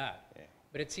all of that. Yeah.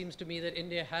 But it seems to me that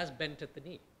India has bent at the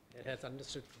knee. It has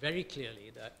understood very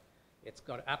clearly that it's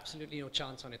got absolutely no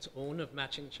chance on its own of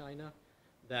matching China,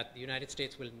 that the United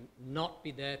States will not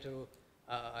be there to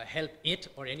help it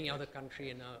or any other country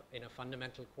in a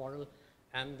fundamental quarrel,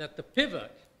 and that the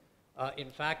pivot,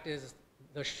 in fact, is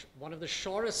one of the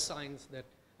surest signs that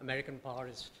American power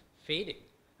is fading.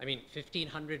 I mean,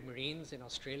 1,500 Marines in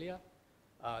Australia,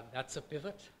 that's a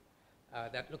pivot.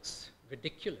 That looks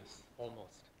ridiculous,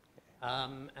 almost.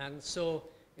 And so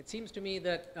it seems to me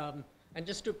that, and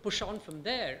just to push on from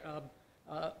there,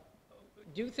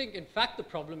 do you think, in fact, the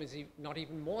problem is not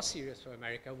even more serious for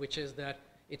America, which is that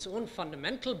its own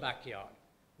fundamental backyard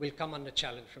will come under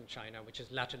challenge from China, which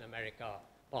is Latin America,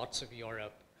 parts of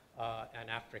Europe, and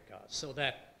Africa. So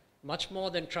that much more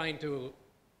than trying to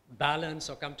balance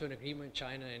or come to an agreement with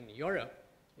China and Europe,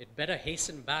 it better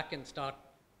hasten back and start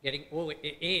getting,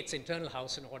 its internal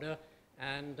house in order,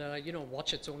 and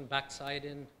watch its own backside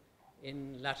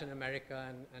in Latin America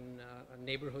and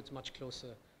neighborhoods much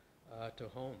closer to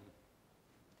home.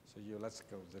 So let's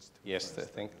go this two. Yes,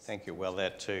 thank you. Well, they're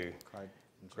two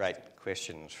great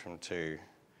questions from two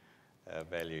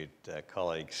valued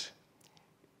colleagues.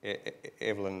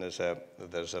 Evelyn, there's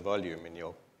a volume in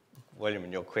your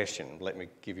question. Let me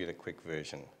give you the quick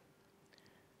version.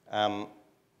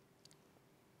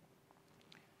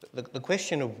 The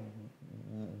question of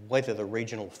whether the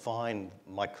region will find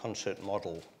my concert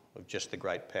model of just the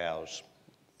great powers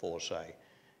force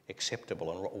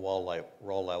acceptable and role they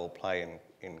will play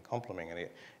in complementing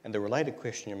it, and the related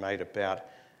question you made about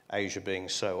Asia being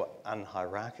so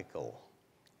unhierarchical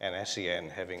and ASEAN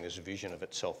having this vision of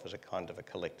itself as a kind of a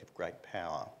collective great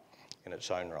power in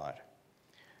its own right,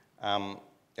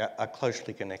 are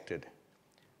closely connected.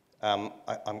 I'm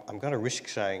going to risk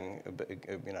saying,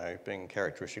 being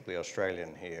characteristically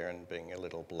Australian here and being a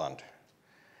little blunt,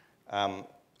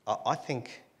 I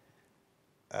think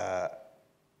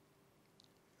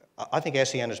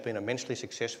ASEAN has been immensely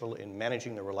successful in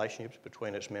managing the relationships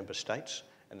between its member states,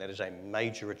 and that is a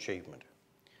major achievement.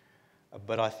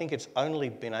 But I think it's only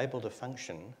been able to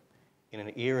function in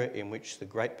an era in which the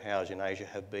great powers in Asia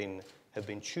have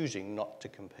been choosing not to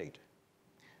compete.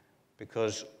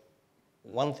 Because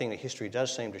one thing that history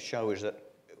does seem to show is that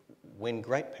when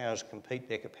great powers compete,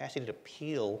 their capacity to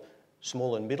peel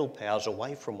small and middle powers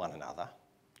away from one another,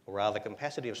 or rather the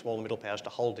capacity of small and middle powers to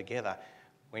hold together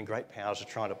when great powers are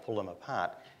trying to pull them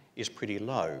apart, is pretty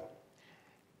low.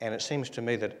 And it seems to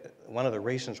me that one of the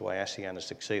reasons why ASEAN has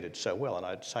succeeded so well, and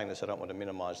I'm saying this, I don't want to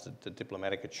minimise the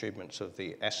diplomatic achievements of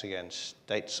the ASEAN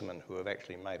statesmen who have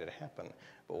actually made it happen,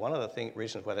 but one of the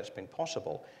reasons why that's been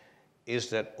possible is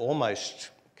that almost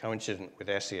coincident with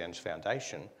ASEAN's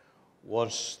foundation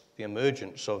was the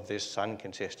emergence of this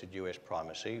uncontested US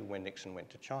primacy when Nixon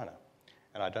went to China.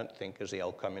 And I don't think, as the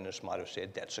old communists might have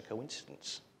said, that's a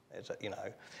coincidence.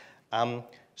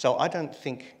 So I don't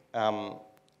think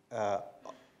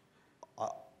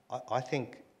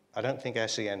I don't think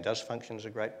ASEAN does function as a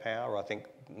great power. I think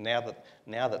now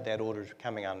that order is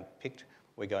coming unpicked,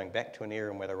 we're going back to an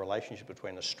era where the relationship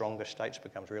between the stronger states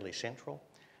becomes really central.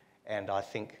 And I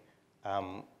think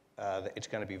that it's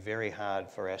going to be very hard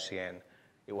for ASEAN.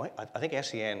 I think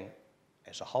ASEAN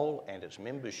as a whole and its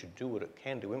members should do what it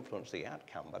can to influence the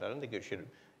outcome, but I don't think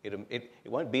it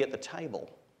won't be at the table.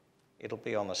 It'll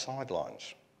be on the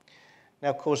sidelines. Now,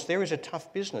 of course, there is a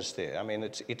tough business there. I mean,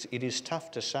 it is tough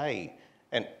to say,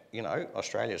 and,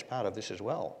 Australia's part of this as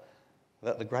well,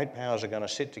 that the great powers are going to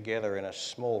sit together in a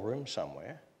small room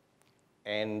somewhere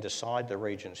and decide the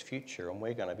region's future, and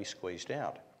we're going to be squeezed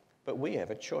out. But we have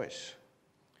a choice.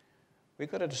 We've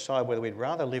got to decide whether we'd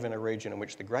rather live in a region in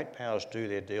which the great powers do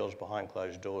their deals behind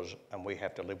closed doors and we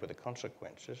have to live with the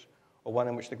consequences, or one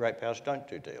in which the great powers don't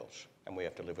do deals and we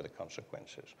have to live with the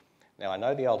consequences. Now, I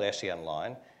know the old ASEAN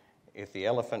line, if the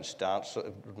elephants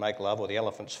make love or the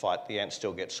elephants fight, the ants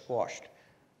still get squashed.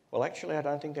 Well, actually, I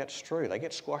don't think that's true. They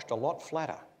get squashed a lot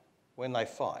flatter when they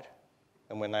fight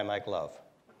than when they make love.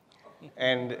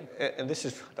 And this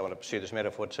is, I don't want to pursue this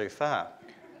metaphor too far.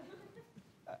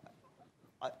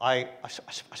 I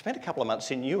spent a couple of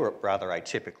months in Europe rather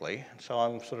atypically, so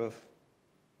I'm sort of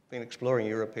been exploring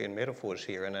European metaphors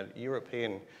here, and a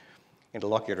European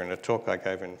interlocutor in a talk I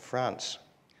gave in France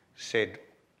said,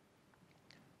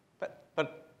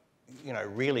 but you know,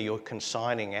 really you're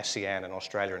consigning ASEAN and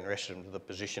Australia and the rest of them to the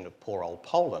position of poor old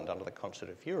Poland under the concert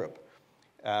of Europe.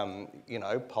 You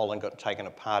know, Poland got taken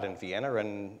apart in Vienna,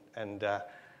 and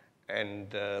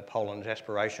Poland's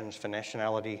aspirations for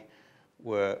nationality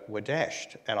were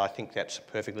dashed. And I think that's a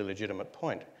perfectly legitimate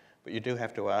point. But you do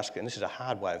have to ask, and this is a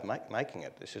hard way of making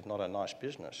it, this is not a nice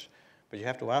business, but you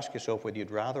have to ask yourself whether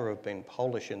you'd rather have been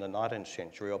Polish in the 19th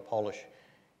century or Polish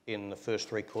in the first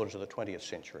 3/4 of the 20th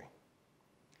century.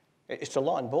 It's a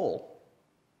line ball,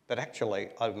 but actually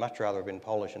I'd much rather have been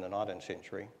Polish in the 19th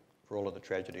century for all of the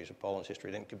tragedies of Poland's history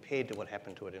than compared to what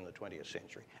happened to it in the 20th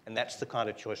century. And that's the kind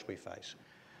of choice we face.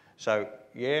 So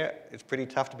yeah, it's pretty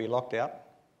tough to be locked out,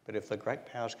 but if the great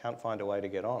powers can't find a way to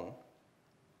get on,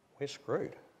 we're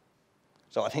screwed.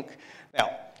 So I think,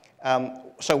 now,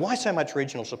 so why so much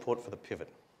regional support for the pivot?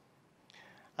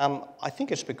 I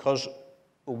think it's because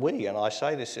we, and I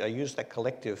say this, I use that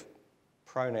collective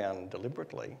pronoun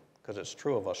deliberately because it's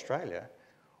true of Australia,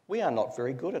 we are not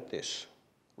very good at this.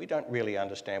 We don't really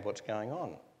understand what's going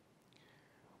on.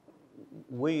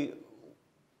 We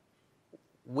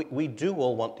do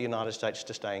all want the United States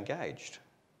to stay engaged,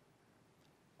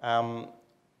 and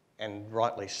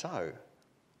rightly so.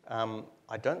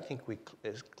 I don't think we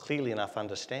clearly enough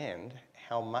understand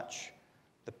how much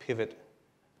the pivot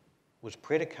was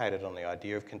predicated on the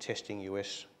idea of contesting the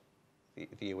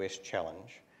US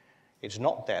challenge. It's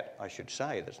not that, I should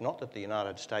say, it's not that the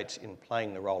United States, in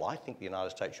playing the role I think the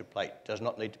United States should play, does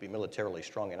not need to be militarily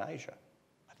strong in Asia.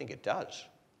 I think it does.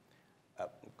 It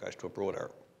goes to a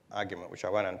broader argument, which I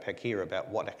won't unpack here, about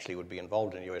what actually would be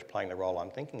involved in the US playing the role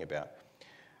I'm thinking about.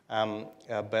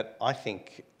 But I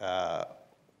think the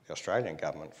Australian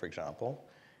government, for example,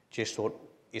 just thought,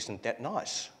 isn't that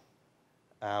nice?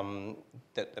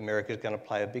 That America's going to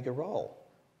play a bigger role,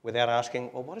 without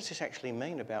asking, well, what does this actually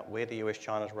mean about where the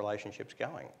US-China's relationship's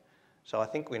going? So I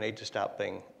think we need to start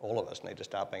being, all of us need to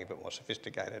start being a bit more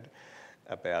sophisticated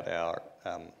about our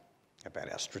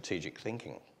strategic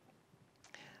thinking.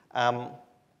 Can't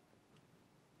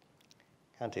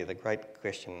hear the great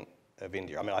question of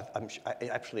India. I mean, I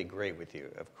absolutely agree with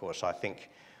you, of course, I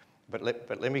think, but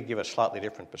let me give a slightly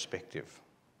different perspective.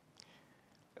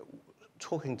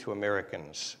 Talking to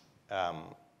Americans,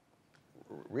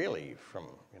 really from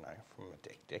a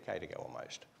decade ago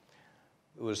almost,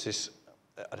 it was this,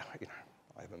 I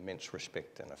have immense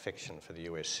respect and affection for the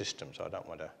US system, so I don't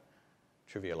want to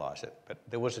trivialise it, but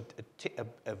there was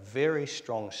a very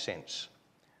strong sense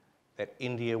that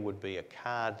India would be a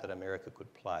card that America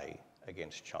could play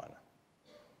against China.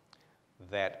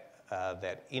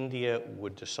 That India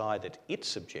would decide that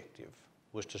its objective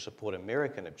was to support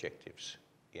American objectives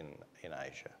in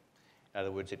Asia. In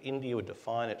other words, that India would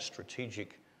define its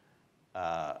strategic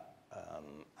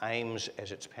aims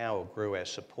as its power grew as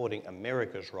supporting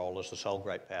America's role as the sole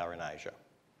great power in Asia.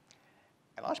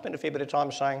 And I spent a fair bit of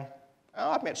time saying,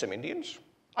 oh, I've met some Indians.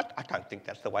 I don't think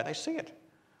that's the way they see it.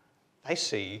 They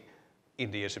see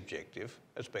India's objective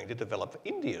as being to develop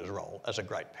India's role as a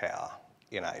great power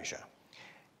in Asia.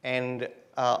 And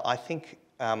I think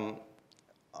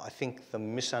the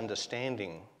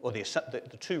misunderstanding, or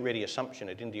the too ready assumption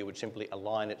that India would simply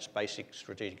align its basic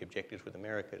strategic objectives with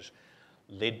America's,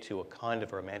 led to a kind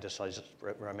of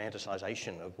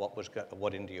romanticisation of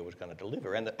what India was going to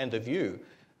deliver. And a view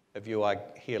I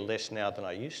hear less now than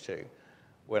I used to,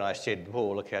 when I said,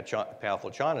 oh, look how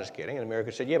powerful China's getting, and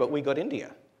America said, yeah, but we got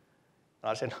India. And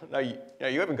I said, no,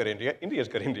 you haven't got India. India's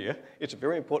got India. It's a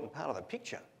very important part of the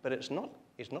picture, but it's not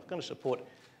going to support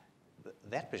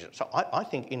that position. So I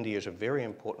think India is a very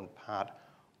important part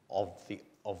of the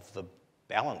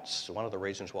balance. One of the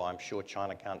reasons why I'm sure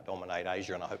China can't dominate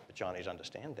Asia, and I hope the Chinese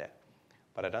understand that.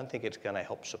 But I don't think it's going to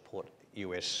help support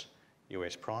US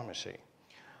primacy.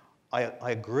 I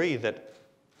agree that,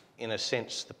 in a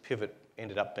sense, the pivot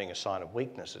ended up being a sign of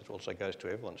weakness. It also goes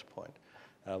to Evelyn's point.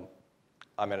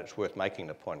 I mean, it's worth making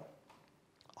the point.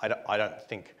 I don't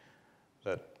think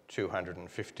that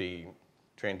 250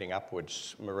 trending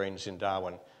upwards Marines in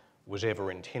Darwin was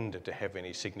ever intended to have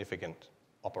any significant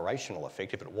operational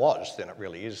effect. If it was, then it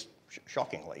really is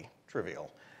shockingly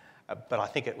trivial. But I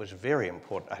think it was very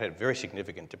important. It had very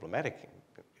significant diplomatic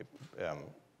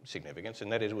significance,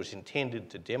 and that it was intended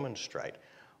to demonstrate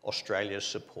Australia's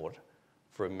support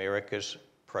for America's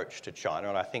approach to China.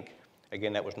 And I think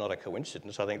Again, that was not a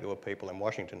coincidence. I think there were people in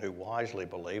Washington who wisely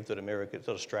believed that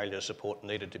Australia's support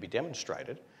needed to be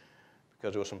demonstrated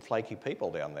because there were some flaky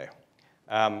people down there.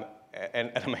 And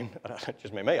I mean,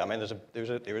 just me. I mean,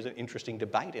 there is an interesting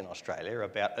debate in Australia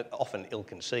about it, often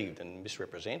ill-conceived and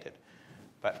misrepresented.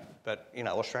 But you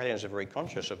know, Australians are very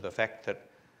conscious of the fact that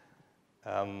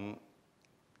China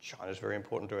is very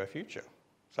important to our future.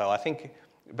 So I think,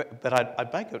 but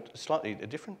I'd make a slightly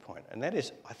different point, and that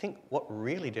is, I think what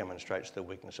really demonstrates the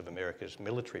weakness of America's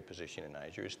military position in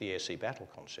Asia is the air sea battle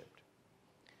concept.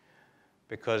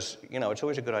 Because, you know, it's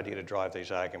always a good idea to drive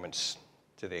these arguments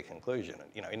to their conclusion.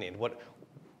 You know, in the end,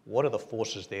 what are the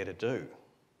forces there to do?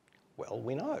 Well,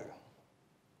 we know.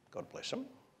 God bless them.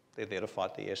 They're there to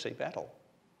fight the air sea battle.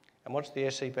 And what's the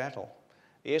air sea battle?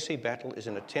 The air sea battle is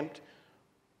an attempt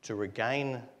to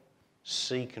regain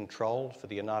sea control for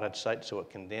the United States so it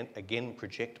can then again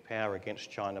project power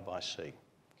against China by sea.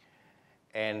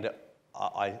 And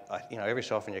you know, every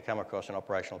so often you come across an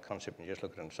operational concept and you just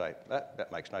look at it and say,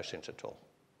 that makes no sense at all.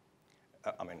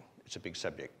 I mean, it's a big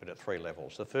subject, but at 3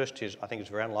 levels. The first is, I think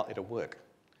it's very unlikely to work.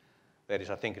 That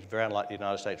is, I think it's very unlikely the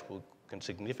United States can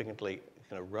significantly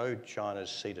erode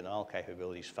China's sea denial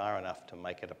capabilities far enough to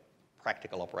make it a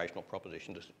practical operational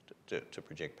proposition to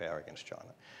project power against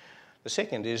China. The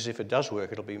second is, if it does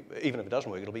work, even if it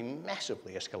doesn't work, it'll be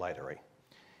massively escalatory.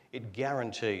 It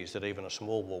guarantees that even a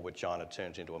small war with China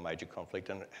turns into a major conflict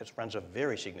and runs a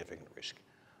very significant risk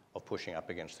of pushing up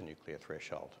against the nuclear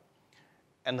threshold.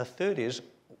 And the third is,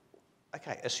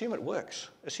 okay, assume it works.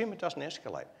 Assume it doesn't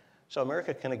escalate. So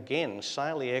America can again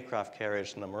sail the aircraft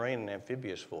carriers and the marine and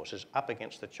amphibious forces up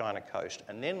against the China coast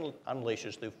and then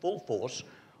unleashes the full force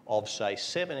of, say,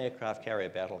 7 aircraft carrier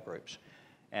battle groups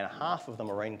and half of the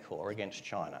Marine Corps against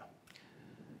China.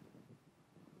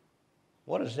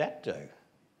 What does that do?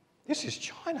 This is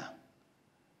China.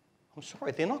 I'm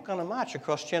sorry, they're not going to march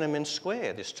across Tiananmen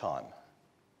Square this time.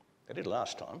 They did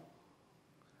last time.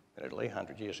 They did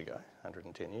 100 years ago,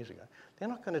 110 years ago. They're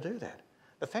not going to do that.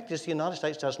 The fact is the United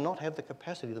States does not have the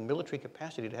capacity, the military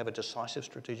capacity, to have a decisive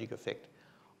strategic effect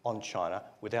on China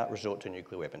without resort to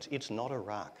nuclear weapons. It's not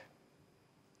Iraq.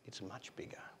 It's much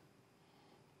bigger.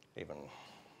 Even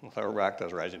though Iraq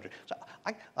does raise interest. So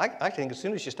I think as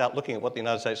soon as you start looking at what the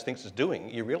United States thinks it's doing,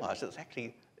 you realise that it's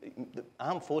actually, the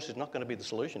armed force is not going to be the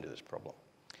solution to this problem.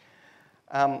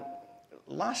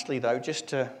 Lastly, though, just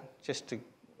to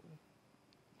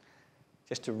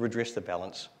redress the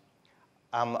balance,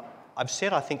 I've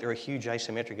said I think there are huge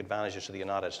asymmetric advantages to the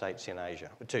United States in Asia,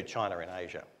 to China in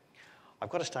Asia. I've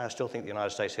got to say I still think the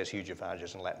United States has huge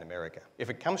advantages in Latin America.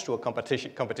 If it comes to a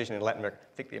competition in Latin America,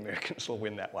 I think the Americans will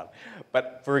win that one.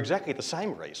 But for exactly the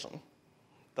same reason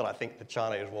that I think the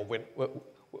Chinese will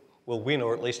win,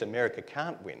 or at least America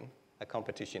can't win, a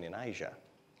competition in Asia.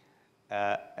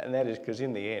 And that is because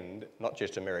in the end, not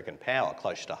just American power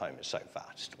close to home is so far,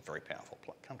 it's still a very powerful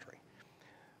country,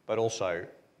 but also,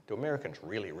 do Americans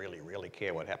really, really, really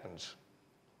care what happens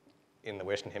in the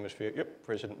Western Hemisphere? Yep,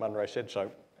 President Monroe said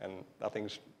so, and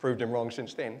nothing's proved him wrong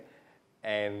since then.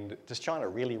 And does China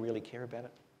really, really care about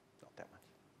it? Not that much.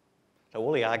 So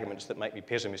all the arguments that make me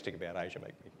pessimistic about Asia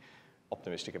make me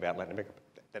optimistic about Latin America.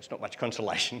 That's not much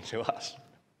consolation to us.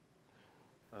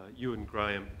 Ewan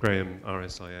Graham,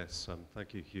 RSIS.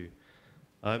 Thank you, Hugh.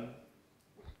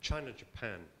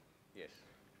 China-Japan. Yes.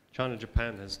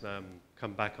 China-Japan has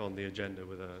come back on the agenda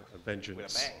with a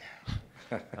vengeance.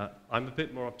 With a bang. I'm a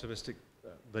bit more optimistic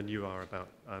than you are about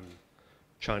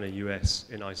China-US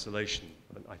in isolation.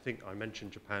 I think I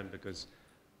mentioned Japan because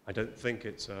I don't think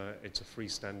it's a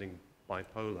freestanding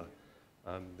bipolar.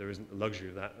 There isn't the luxury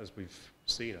of that, as we've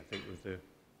seen, I think, with the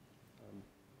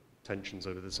tensions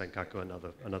over the Senkaku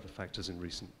and other factors in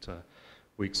recent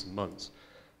weeks and months.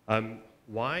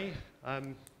 Why?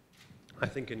 I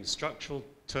think in structural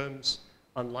terms,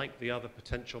 unlike the other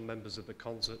potential members of the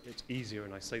concert, it's easier,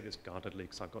 and I say this guardedly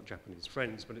because I've got Japanese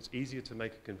friends, but it's easier to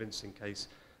make a convincing case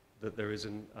that there is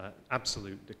an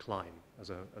absolute decline as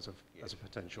a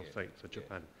potential fate for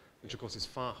Japan, which of course is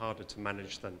far harder to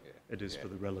manage than it is for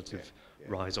the relative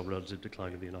rise or relative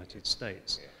decline of the United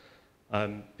States.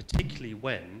 Particularly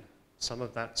when some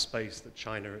of that space that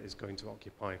China is going to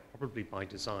occupy, probably by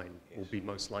design, will be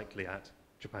most likely at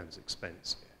Japan's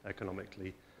expense,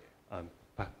 economically,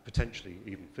 potentially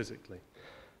even physically.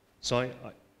 So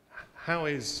how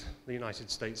is the United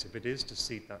States, if it is to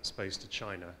cede that space to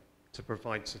China, to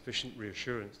provide sufficient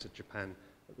reassurance to Japan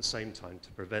at the same time to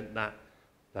prevent that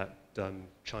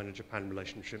China-Japan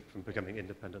relationship from becoming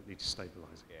independently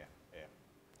destabilizing?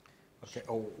 Okay,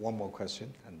 one more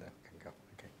question, and then can go.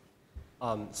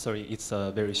 Okay. Sorry, it's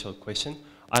a very short question.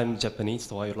 I'm Japanese,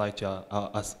 so I would like to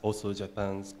ask also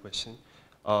Japan's question.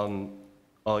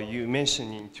 You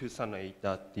mentioned in 2008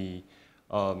 that the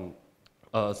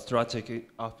strategic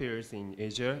affairs in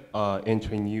Asia are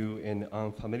entering new and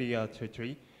unfamiliar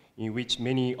territory in which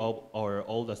many of our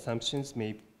old assumptions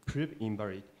may prove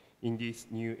invalid. In this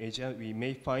new Asia, we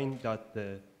may find that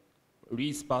the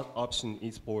least bad option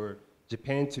is for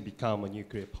Japan to become a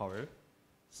nuclear power.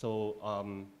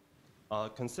 So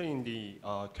considering the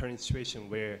current situation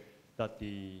where that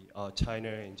the China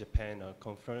and Japan are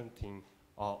confronting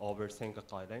over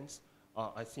Senkaku Islands,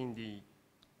 I think the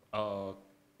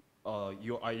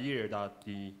your idea that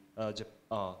the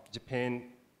Japan,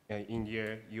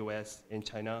 India, US, and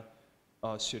China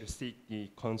should seek the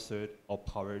concert of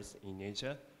powers in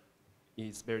Asia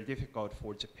is very difficult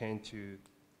for Japan to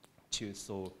choose.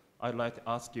 So I'd like to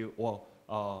ask you, well,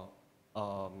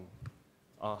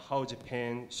 how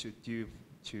Japan should do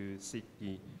to seek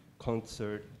the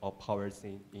concert of powers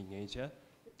in Asia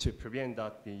to prevent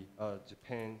that the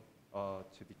Japan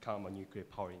to become a nuclear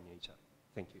power in Asia.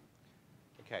 Thank you.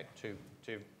 Okay, two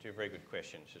very good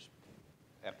questions, just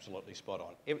absolutely spot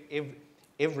on.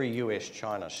 Every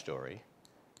US-China story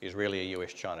is really a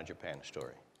US-China-Japan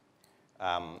story.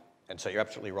 And so you're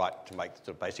absolutely right to make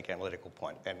the basic analytical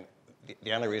point. And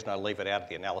the only reason I leave it out of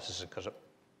the analysis is because it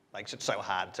makes it so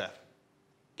hard to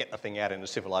get the thing out in a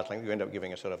civilized language. You end up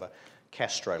giving a sort of a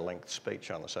Castro-length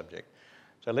speech on the subject.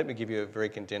 So let me give you a very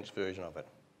condensed version of it.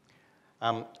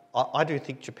 I do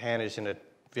think Japan is in a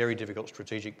very difficult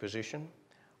strategic position.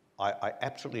 I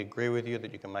absolutely agree with you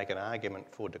that you can make an argument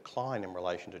for decline in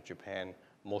relation to Japan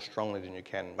more strongly than you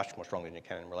can, much more strongly than you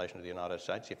can in relation to the United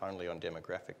States, if only on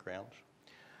demographic grounds.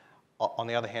 On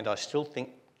the other hand, I still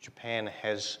think Japan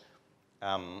has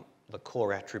the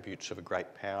core attributes of a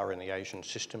great power in the Asian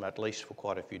system, at least for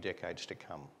quite a few decades to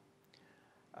come.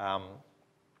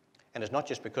 And it's not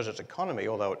just because its economy,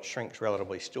 although it shrinks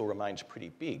relatively, still remains pretty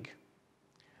big,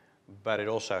 but it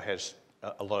also has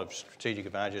a lot of strategic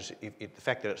advantages. The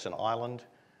fact that it's an island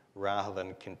rather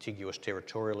than contiguous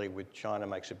territorially with China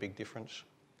makes a big difference,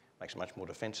 makes it much more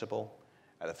defensible.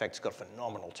 The fact it's got a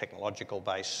phenomenal technological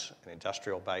base, an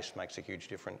industrial base makes a huge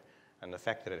difference. And the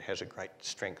fact that it has a great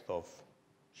strength of,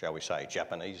 shall we say,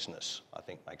 Japaneseness, I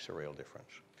think makes a real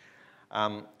difference.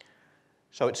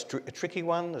 So it's a tricky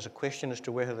one. There's a question as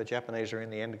to whether the Japanese are in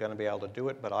the end going to be able to do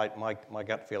it, but my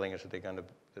gut feeling is that they're going to,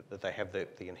 that they have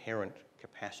the inherent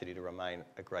capacity to remain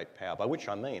a great power, by which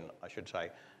I mean, I should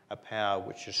say, a power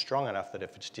which is strong enough that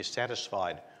if it's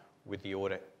dissatisfied with the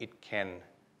order it can,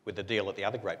 with the deal that the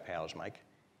other great powers make,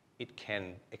 it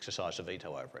can exercise a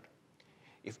veto over it.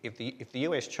 If the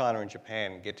US, China and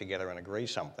Japan get together and agree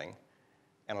something,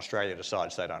 and Australia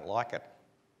decides they don't like it,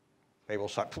 people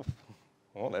say,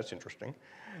 well, that's interesting.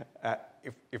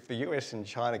 If the US and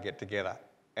China get together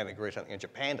and agree something and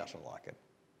Japan doesn't like it,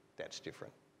 that's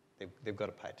different. They've got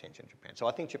to pay attention to Japan. So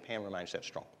I think Japan remains that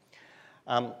strong.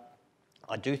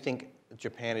 I do think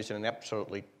Japan is in an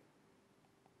absolutely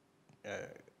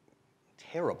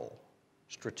terrible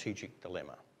strategic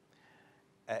dilemma.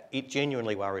 It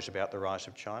genuinely worries about the rise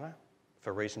of China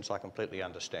for reasons I completely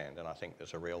understand, and I think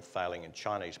there's a real failing in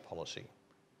Chinese policy.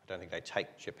 I don't think they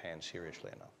take Japan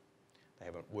seriously enough. They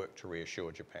haven't worked to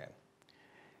reassure Japan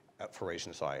for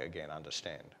reasons I, again,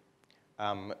 understand.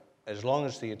 As long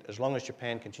as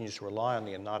Japan continues to rely on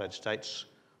the United States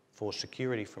for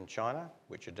security from China,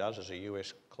 which it does as a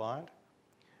US client,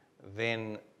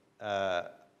 then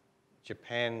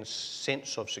Japan's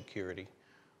sense of security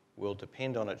will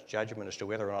depend on its judgment as to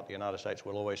whether or not the United States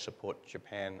will always support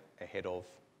Japan ahead of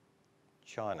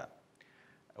China.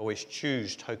 Always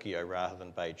choose Tokyo rather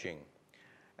than Beijing.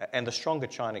 And the stronger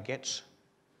China gets,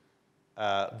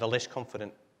 the less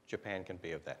confident Japan can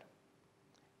be of that.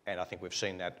 And I think we've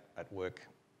seen that at work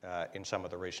in some of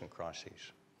the recent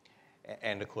crises.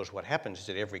 And of course what happens is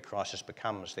that every crisis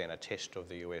becomes then a test of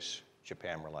the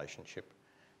US-Japan relationship.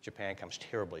 Japan becomes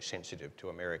terribly sensitive to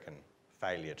American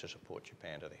failure to support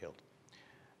Japan to the hilt.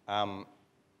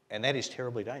 And that is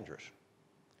terribly dangerous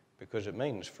because it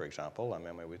means, for example, I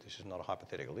mean, this is not a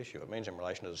hypothetical issue, it means in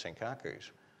relation to the Senkakus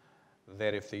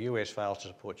that if the US fails to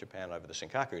support Japan over the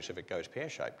Senkakus, if it goes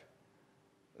pear-shaped,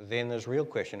 then there's real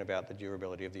question about the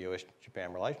durability of the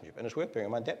US-Japan relationship. And it's worth bearing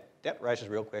in mind that raises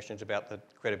real questions about the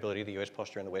credibility of the US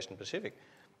posture in the Western Pacific,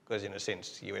 because in a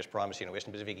sense, US primacy in the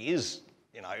Western Pacific is,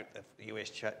 you know, the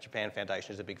US-Japan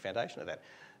foundation is a big foundation of that.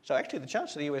 So actually the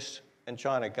chance of the US and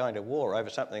China going to war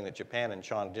over something that Japan and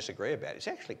China disagree about is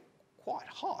actually quite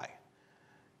high.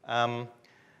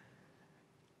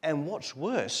 And what's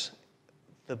worse,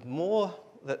 the more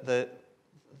that the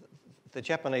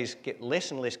Japanese get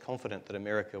less and less confident that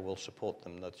America will support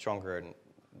them, the stronger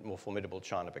more formidable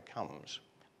China becomes.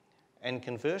 And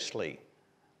conversely,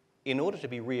 in order to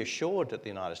be reassured that the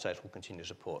United States will continue to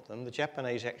support them, the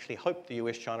Japanese actually hope the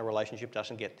US-China relationship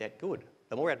doesn't get that good.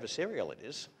 The more adversarial it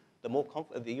is, the more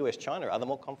the US-China are, the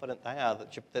more confident they are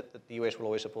that the US will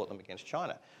always support them against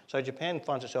China. So Japan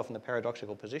finds itself in the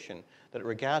paradoxical position that it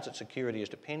regards its security as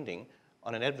depending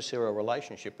on an adversarial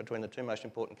relationship between the two most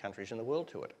important countries in the world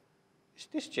to it.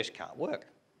 This just can't work.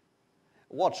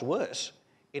 What's worse,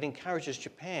 it encourages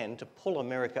Japan to pull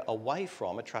America away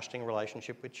from a trusting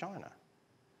relationship with China.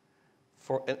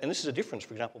 And this is a difference,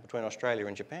 for example, between Australia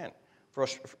and Japan.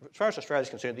 As far as Australia is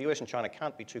concerned, the US and China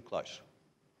can't be too close.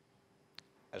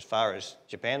 As far as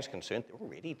Japan's concerned, they're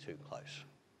already too close.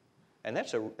 And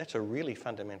that's a really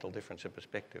fundamental difference in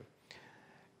perspective.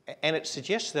 And it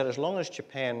suggests that as long as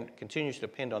Japan continues to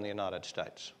depend on the United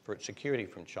States for its security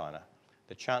from China,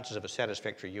 the chances of a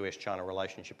satisfactory US-China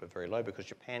relationship are very low because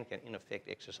Japan can, in effect,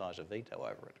 exercise a veto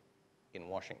over it in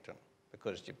Washington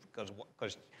because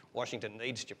Washington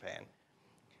needs Japan.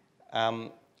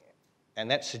 And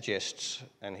that suggests,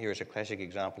 and here is a classic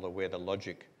example of where the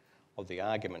logic of the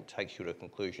argument takes you to a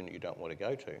conclusion that you don't want to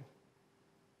go to.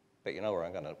 But you know what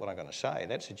I'm going to say.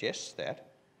 That suggests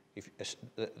that if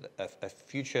a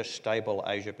future stable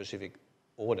Asia-Pacific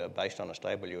order based on a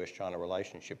stable US-China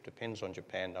relationship depends on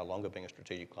Japan no longer being a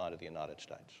strategic client of the United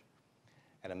States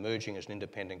and emerging as an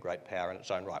independent great power in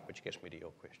its own right, which gets me to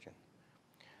your question.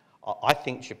 I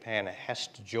think Japan has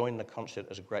to join the concert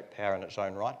as a great power in its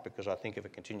own right because I think if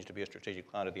it continues to be a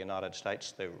strategic client of the United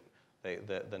States,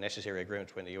 the necessary agreement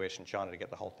between the US and China to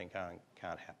get the whole thing going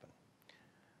can't happen.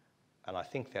 And I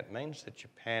think that means that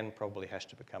Japan probably has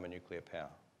to become a nuclear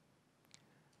power.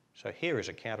 So here is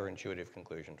a counterintuitive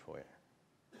conclusion for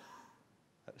you.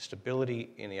 That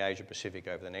stability in the Asia-Pacific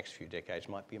over the next few decades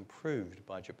might be improved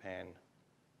by Japan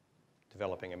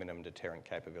developing a minimum deterrent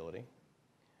capability.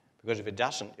 Because if it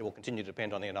doesn't, it will continue to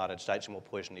depend on the United States and will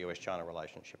poison the US-China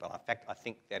relationship. And in fact, I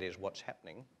think that is what's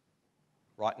happening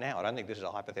right now. I don't think this is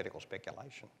a hypothetical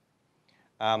speculation.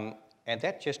 And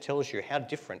that just tells you how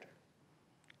different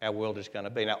our world is going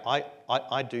to be. Now,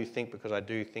 I do think, because I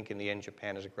do think in the end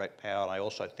Japan is a great power, and I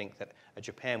also think that a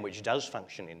Japan which does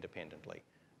function independently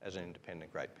as an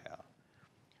independent great power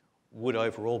would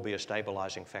overall be a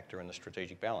stabilising factor in the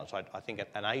strategic balance. I think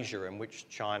an Asia in which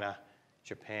China,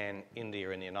 Japan,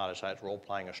 India and the United States are all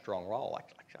playing a strong role,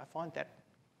 I find that,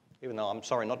 even though I'm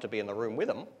sorry not to be in the room with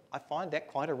them, I find that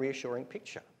quite a reassuring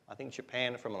picture. I think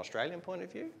Japan, from an Australian point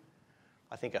of view,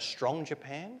 I think a strong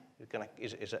Japan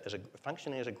is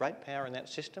functioning as a great power in that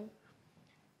system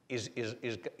is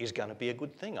going to be a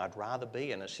good thing. I'd rather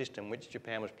be in a system in which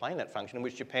Japan was playing that function, in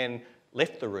which Japan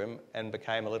left the room and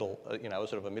became a little,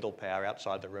 sort of a middle power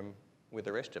outside the room with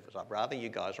the rest of us. I'd rather you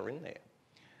guys are in there.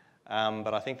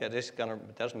 But I think that this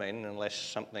does mean,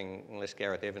 unless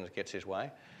Gareth Evans gets his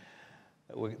way,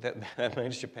 that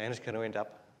means Japan is going to end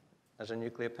up as a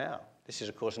nuclear power. This is,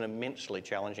 of course, an immensely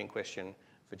challenging question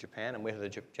for Japan, and whether the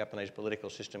Japanese political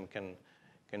system can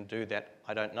do that,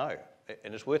 I don't know.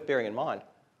 And it's worth bearing in mind,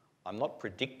 I'm not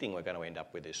predicting we're going to end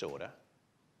up with this order.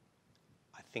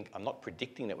 I'm not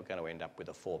predicting that we're going to end up with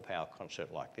a four-power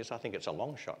concert like this. I think it's a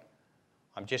long shot.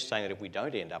 I'm just saying that if we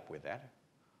don't end up with that,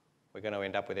 we're going to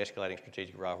end up with escalating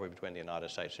strategic rivalry between the United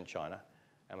States and China,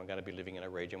 and we're going to be living in a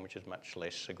region which is much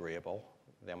less agreeable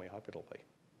than we hope it'll be.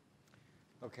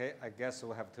 Okay, I guess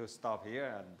we'll have to stop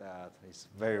here, and it's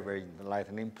very, very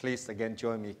enlightening. Please, again,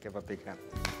 join me, give a big hand.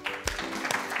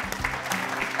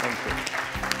 Thank you.